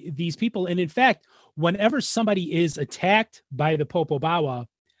by these people. And in fact, whenever somebody is attacked by the Popobawa,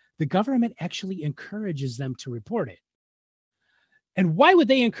 the government actually encourages them to report it. And why would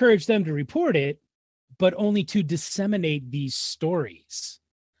they encourage them to report it, but only to disseminate these stories?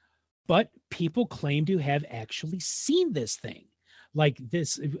 But people claim to have actually seen this thing like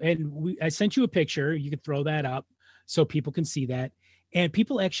this. And I sent you a picture. You could throw that up so people can see that. And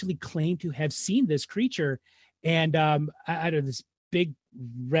people actually claim to have seen this creature. And out of this big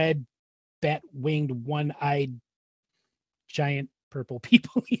red bat-winged, one-eyed giant purple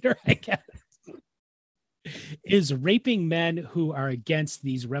people eater, I guess, is raping men who are against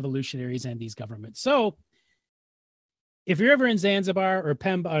these revolutionaries and these governments. So if you're ever in Zanzibar or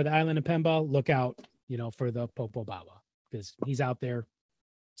Pemba or the island of Pemba, look out, for the Popobawa, because he's out there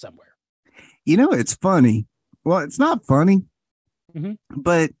somewhere. It's funny. Well, it's not funny,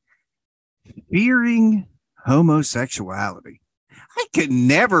 but fearing homosexuality, I could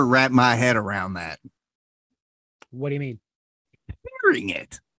never wrap my head around that. What do you mean? Fearing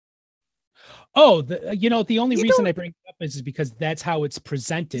it. Oh, the only reason I bring it up is because that's how it's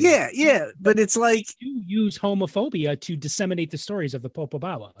presented. Yeah, but it's like you use homophobia to disseminate the stories of the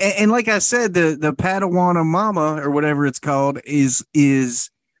Popobawa. And like I said, the Padawana Mama or whatever it's called is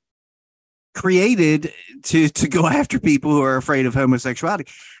created to go after people who are afraid of homosexuality.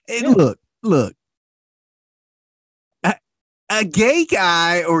 And look, a gay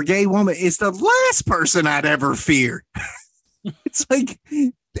guy or gay woman is the last person I'd ever fear. It's like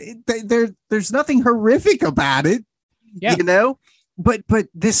there's nothing horrific about it, but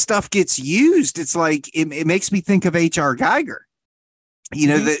this stuff gets used. It's like it makes me think of H.R. Geiger,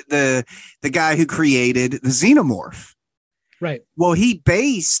 the guy who created the xenomorph. Right. Well, he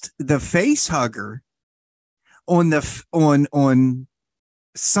based the face hugger on on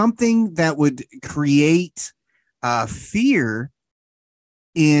something that would create fear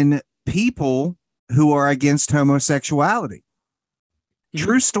in people who are against homosexuality.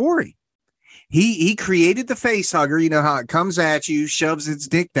 True story. He created the face hugger. You know how it comes at you, shoves its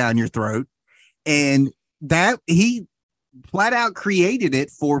dick down your throat, and that he flat out created it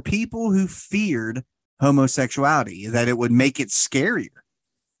for people who feared homosexuality, that it would make it scarier.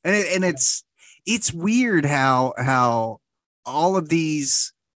 And it's weird how all of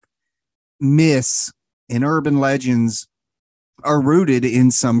these myths and urban legends are rooted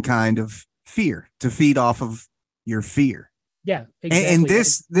in some kind of fear to feed off of your fear. Yeah, exactly. And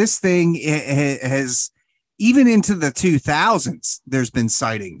this thing has, even into the 2000s, there's been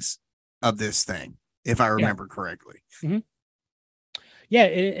sightings of this thing, if I remember correctly. Mm-hmm. Yeah,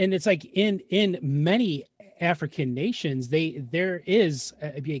 and it's like in many African nations, there is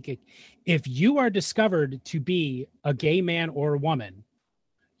if you are discovered to be a gay man or a woman,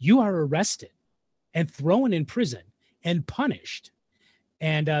 you are arrested and thrown in prison and punished,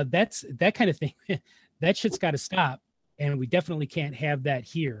 and that's that kind of thing. That shit's got to stop. And we definitely can't have that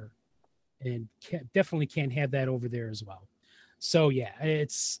here, and definitely can't have that over there as well. So yeah, I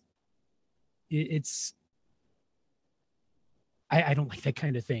don't like that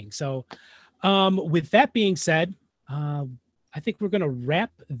kind of thing. So with that being said, I think we're going to wrap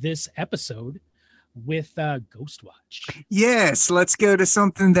this episode with Ghost Watch. Yes, let's go to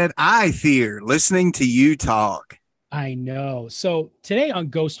something that I fear, listening to you talk. I know. So today on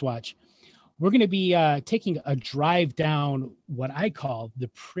Ghost Watch, we're going to be taking a drive down what I call the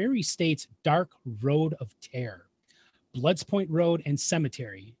Prairie State's Dark Road of Terror, Bloods Point Road and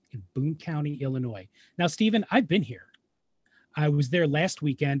Cemetery in Boone County, Illinois. Now, Stephen, I've been here. I was there last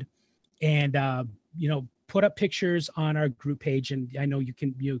weekend and, put up pictures on our group page. And I know you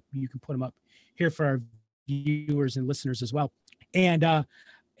can put them up here for our viewers and listeners as well. And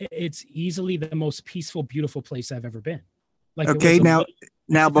it's easily the most peaceful, beautiful place I've ever been. Like it was Okay, a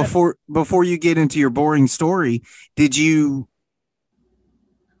now before you get into your boring story, did you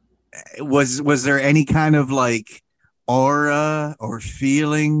was there any kind of like aura or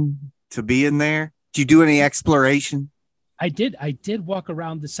feeling to be in there? Did you do any exploration? I did walk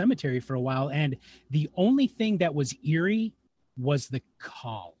around the cemetery for a while, and the only thing that was eerie was the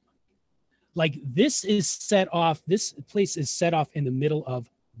calm. Like this place is set off in the middle of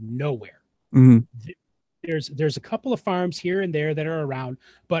nowhere. Mhm. There's a couple of farms here and there that are around,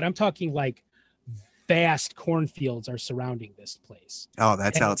 but I'm talking like vast cornfields are surrounding this place. Oh,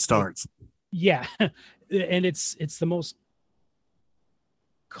 that's And how it starts. yeah, and it's the most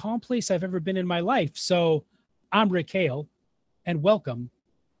calm place I've ever been in my life. So I'm Rick Hale, and welcome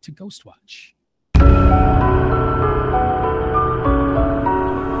to Ghost Watch.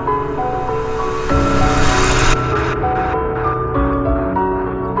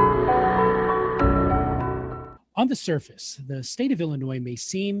 On the surface, the state of Illinois may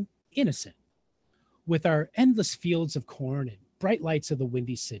seem innocent. With our endless fields of corn and bright lights of the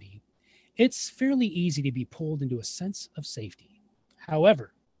Windy City, it's fairly easy to be pulled into a sense of safety.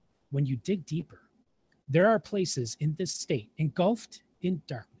 However, when you dig deeper, there are places in this state engulfed in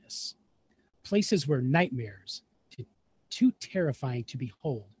darkness, places where nightmares, too terrifying to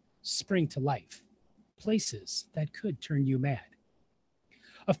behold, spring to life, places that could turn you mad.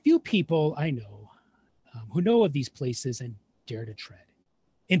 A few people I know who know of these places and dare to tread.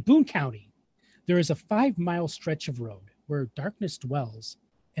 In Boone County, there is a 5-mile stretch of road where darkness dwells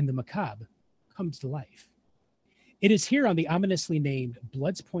and the macabre comes to life. It is here on the ominously named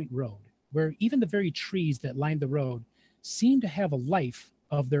Bloods Point Road where even the very trees that line the road seem to have a life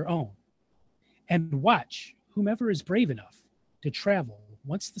of their own. And watch whomever is brave enough to travel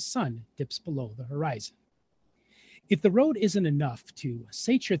once the sun dips below the horizon. If the road isn't enough to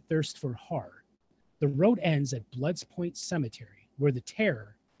sate your thirst for horror, the road ends at Bloods Point Cemetery, where the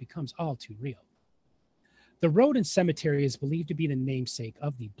terror becomes all too real. The road and cemetery is believed to be the namesake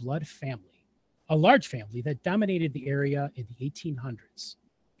of the Blood family, a large family that dominated the area in the 1800s.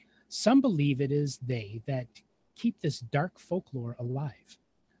 Some believe it is they that keep this dark folklore alive.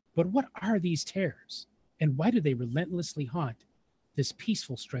 But what are these terrors, and why do they relentlessly haunt this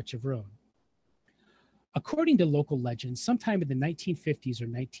peaceful stretch of road? According to local legends, sometime in the 1950s or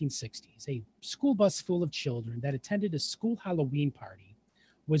 1960s, a school bus full of children that attended a school Halloween party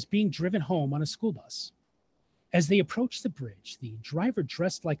was being driven home on a school bus. As they approached the bridge, the driver,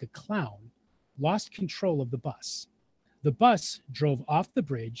 dressed like a clown, lost control of the bus. The bus drove off the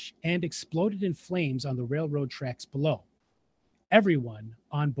bridge and exploded in flames on the railroad tracks below. Everyone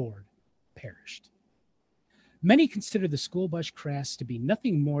on board perished. Many consider the school bus crash to be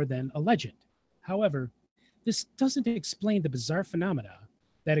nothing more than a legend. However, this doesn't explain the bizarre phenomena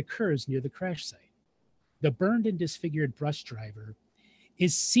that occurs near the crash site. The burned and disfigured bus driver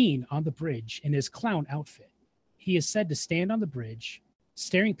is seen on the bridge in his clown outfit. He is said to stand on the bridge,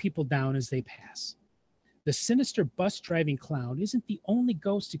 staring people down as they pass. The sinister bus driving clown isn't the only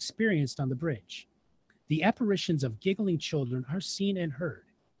ghost experienced on the bridge. The apparitions of giggling children are seen and heard.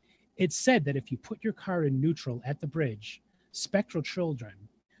 It's said that if you put your car in neutral at the bridge, spectral children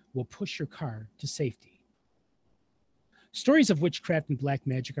will push your car to safety. Stories of witchcraft and black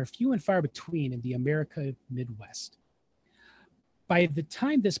magic are few and far between in the America Midwest. By the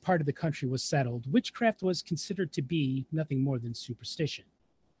time this part of the country was settled, witchcraft was considered to be nothing more than superstition.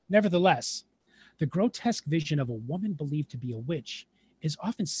 Nevertheless, the grotesque vision of a woman believed to be a witch is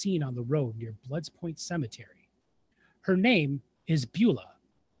often seen on the road near Bloods Point Cemetery. Her name is Beulah,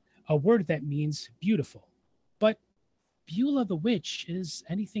 a word that means beautiful. But Beulah the witch is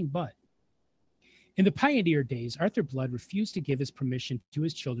anything but. In the pioneer days, Arthur Blood refused to give his permission to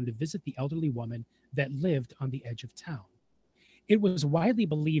his children to visit the elderly woman that lived on the edge of town. It was widely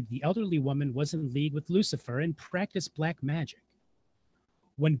believed the elderly woman was in league with Lucifer and practiced black magic.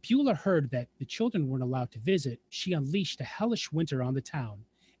 When Beulah heard that the children weren't allowed to visit, she unleashed a hellish winter on the town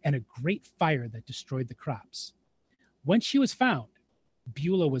and a great fire that destroyed the crops. When she was found,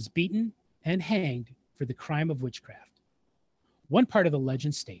 Beulah was beaten and hanged for the crime of witchcraft. One part of the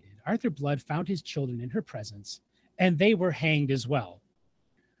legend stated Arthur Blood found his children in her presence, and they were hanged as well.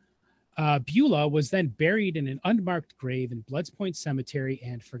 Beulah was then buried in an unmarked grave in Bloods Point Cemetery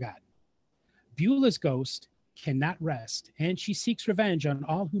and forgotten. Beulah's ghost cannot rest, and she seeks revenge on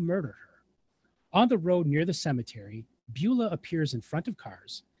all who murdered her. On the road near the cemetery, Beulah appears in front of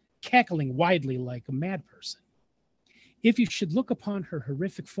cars, cackling widely like a mad person. If you should look upon her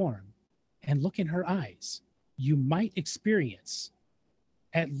horrific form and look in her eyes, you might experience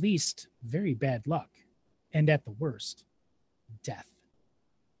at least very bad luck, and at the worst, death.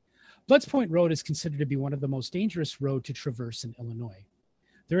 Bloods Point Road is considered to be one of the most dangerous roads to traverse in Illinois.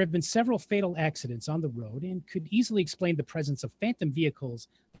 There have been several fatal accidents on the road and could easily explain the presence of phantom vehicles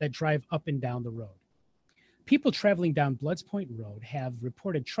that drive up and down the road. People traveling down Bloods Point Road have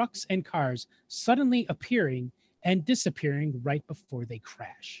reported trucks and cars suddenly appearing and disappearing right before they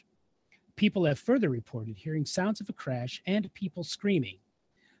crash. People have further reported hearing sounds of a crash and people screaming.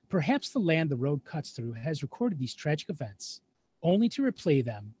 Perhaps the land the road cuts through has recorded these tragic events, only to replay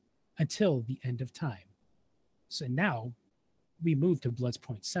them until the end of time. So now we move to Bloods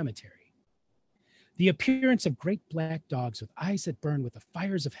Point Cemetery. The appearance of great black dogs with eyes that burn with the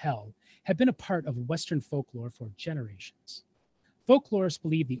fires of hell have been a part of Western folklore for generations. Folklorists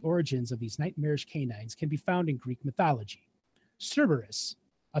believe the origins of these nightmarish canines can be found in Greek mythology. Cerberus,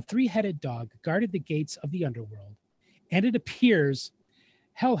 a three-headed dog, guarded the gates of the underworld, and it appears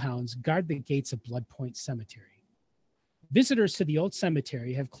hellhounds guard the gates of Blood Point Cemetery. Visitors to the old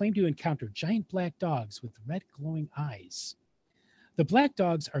cemetery have claimed to encounter giant black dogs with red glowing eyes. The black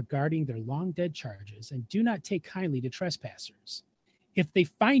dogs are guarding their long-dead charges and do not take kindly to trespassers. If they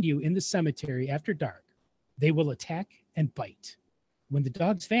find you in the cemetery after dark, they will attack and bite. When the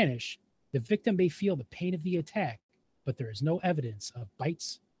dogs vanish, the victim may feel the pain of the attack, but there is no evidence of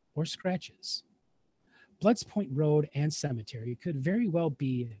bites or scratches. Bloods Point Road and Cemetery could very well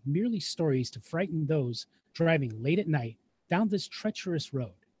be merely stories to frighten those driving late at night down this treacherous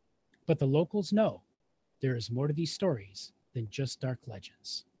road. But the locals know there is more to these stories than just dark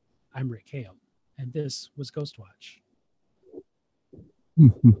legends. I'm Rick Hale, and this was Ghost Watch.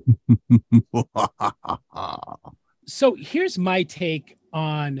 So here's my take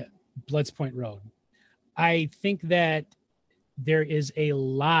on Bloods Point Road. I think that there is a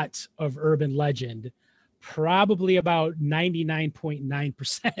lot of urban legend, probably about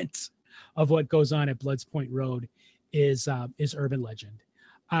 99.9% of what goes on at Bloods Point Road is urban legend.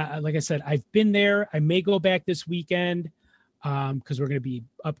 Like I said, I've been there. I may go back this weekend because we're going to be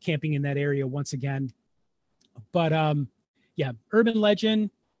up camping in that area once again. But yeah, urban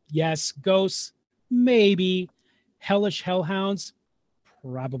legend, yes. Ghosts, maybe. Hellish hellhounds,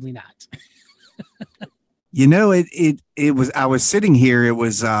 probably not. You know, it was, I was sitting here, it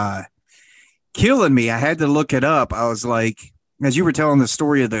was killing me. I had to look it up. I was like, as you were telling the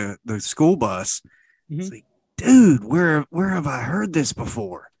story of the school bus, it's like, dude, where have I heard this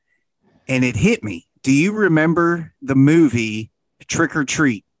before? And it hit me. Do you remember the movie Trick or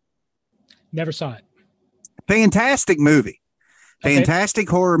Treat? Never saw it. Fantastic movie. Fantastic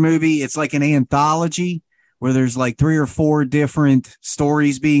horror movie. It's like an anthology where there's like 3 or 4 different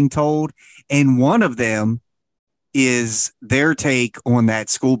stories being told. And one of them is their take on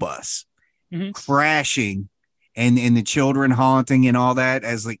that school bus crashing and the children haunting and all that,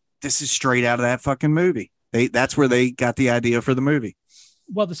 as like, this is straight out of that fucking movie. That's where they got the idea for the movie.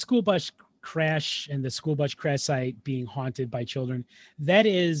 Well, the school bus crash and the school bus crash site being haunted by children, that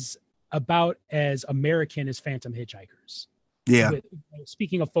is about as American as Phantom Hitchhikers. Yeah.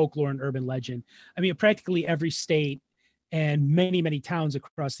 Speaking of folklore and urban legend, I mean, practically every state and many, many towns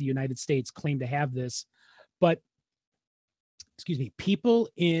across the United States claim to have this. But, excuse me, people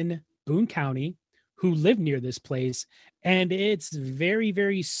in Boone County who live near this place, and it's very,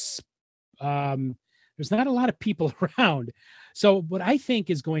 very, there's not a lot of people around. So what I think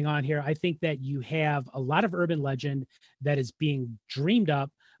is going on here, I think that you have a lot of urban legend that is being dreamed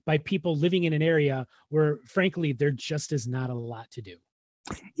up by people living in an area where, frankly, there just is not a lot to do.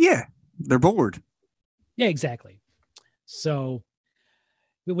 Yeah, they're bored. Yeah, exactly. So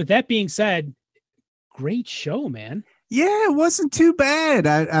with that being said, great show, man. Yeah, it wasn't too bad.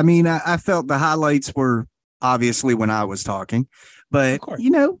 I mean, I felt the highlights were obviously when I was talking, but you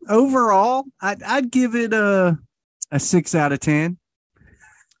know, overall, I'd give it a 6 out of 10.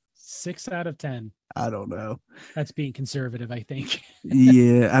 6 out of 10. I don't know. That's being conservative, I think.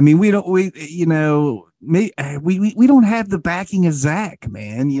 Yeah, I mean, we don't have the backing of Zach,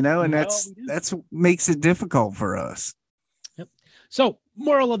 man. You know, and that's what makes it difficult for us. Yep. So,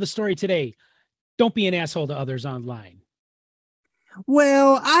 moral of the story today: don't be an asshole to others online.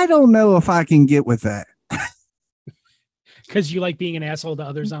 Well, I don't know if I can get with that. Because you like being an asshole to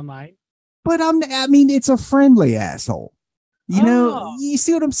others online? But I mean, it's a friendly asshole. You know, you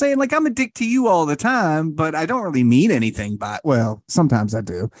see what I'm saying? Like, I'm a dick to you all the time, but I don't really mean anything by it. Well, sometimes I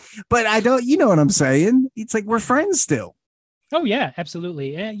do, but I don't, you know what I'm saying? It's like, we're friends still. Oh yeah,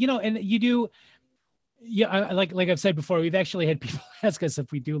 absolutely. And, you know, and you do. Yeah. Like I've said before, we've actually had people ask us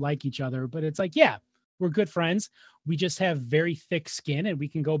if we do like each other, but it's like, yeah, we're good friends. We just have very thick skin and we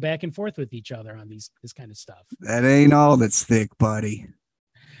can go back and forth with each other on this kind of stuff. That ain't all that's thick, buddy.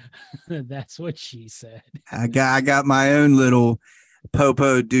 That's what she said. I got my own little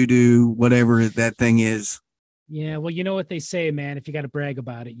popo doo doo, whatever that thing is. Yeah, well, you know what they say, man. If you got to brag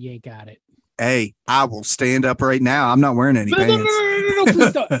about it, you ain't got it. Hey, I will stand up right now. I'm not wearing any No, pants. no,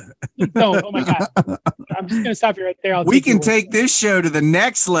 please don't. Please don't. Oh my God. I'm just gonna stop you right there. We can take this show to the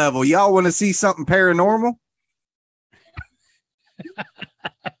next level. Y'all want to see something paranormal?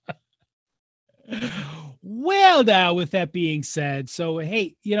 Well, now, with that being said, so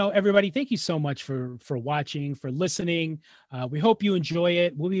hey, everybody, thank you so much for watching, for listening. We hope you enjoy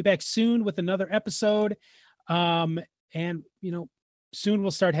it. We'll be back soon with another episode, and soon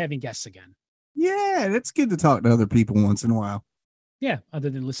we'll start having guests again. Yeah, it's good to talk to other people once in a while. Yeah, other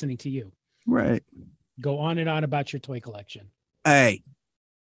than listening to you. Right. Go on and on about your toy collection. Hey,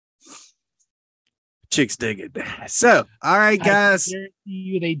 chicks dig it. So, all right, guys. I guarantee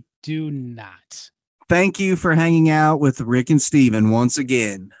you they do not. Thank you for hanging out with Rick and Steven once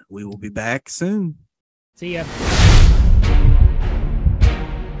again. We will be back soon. See ya.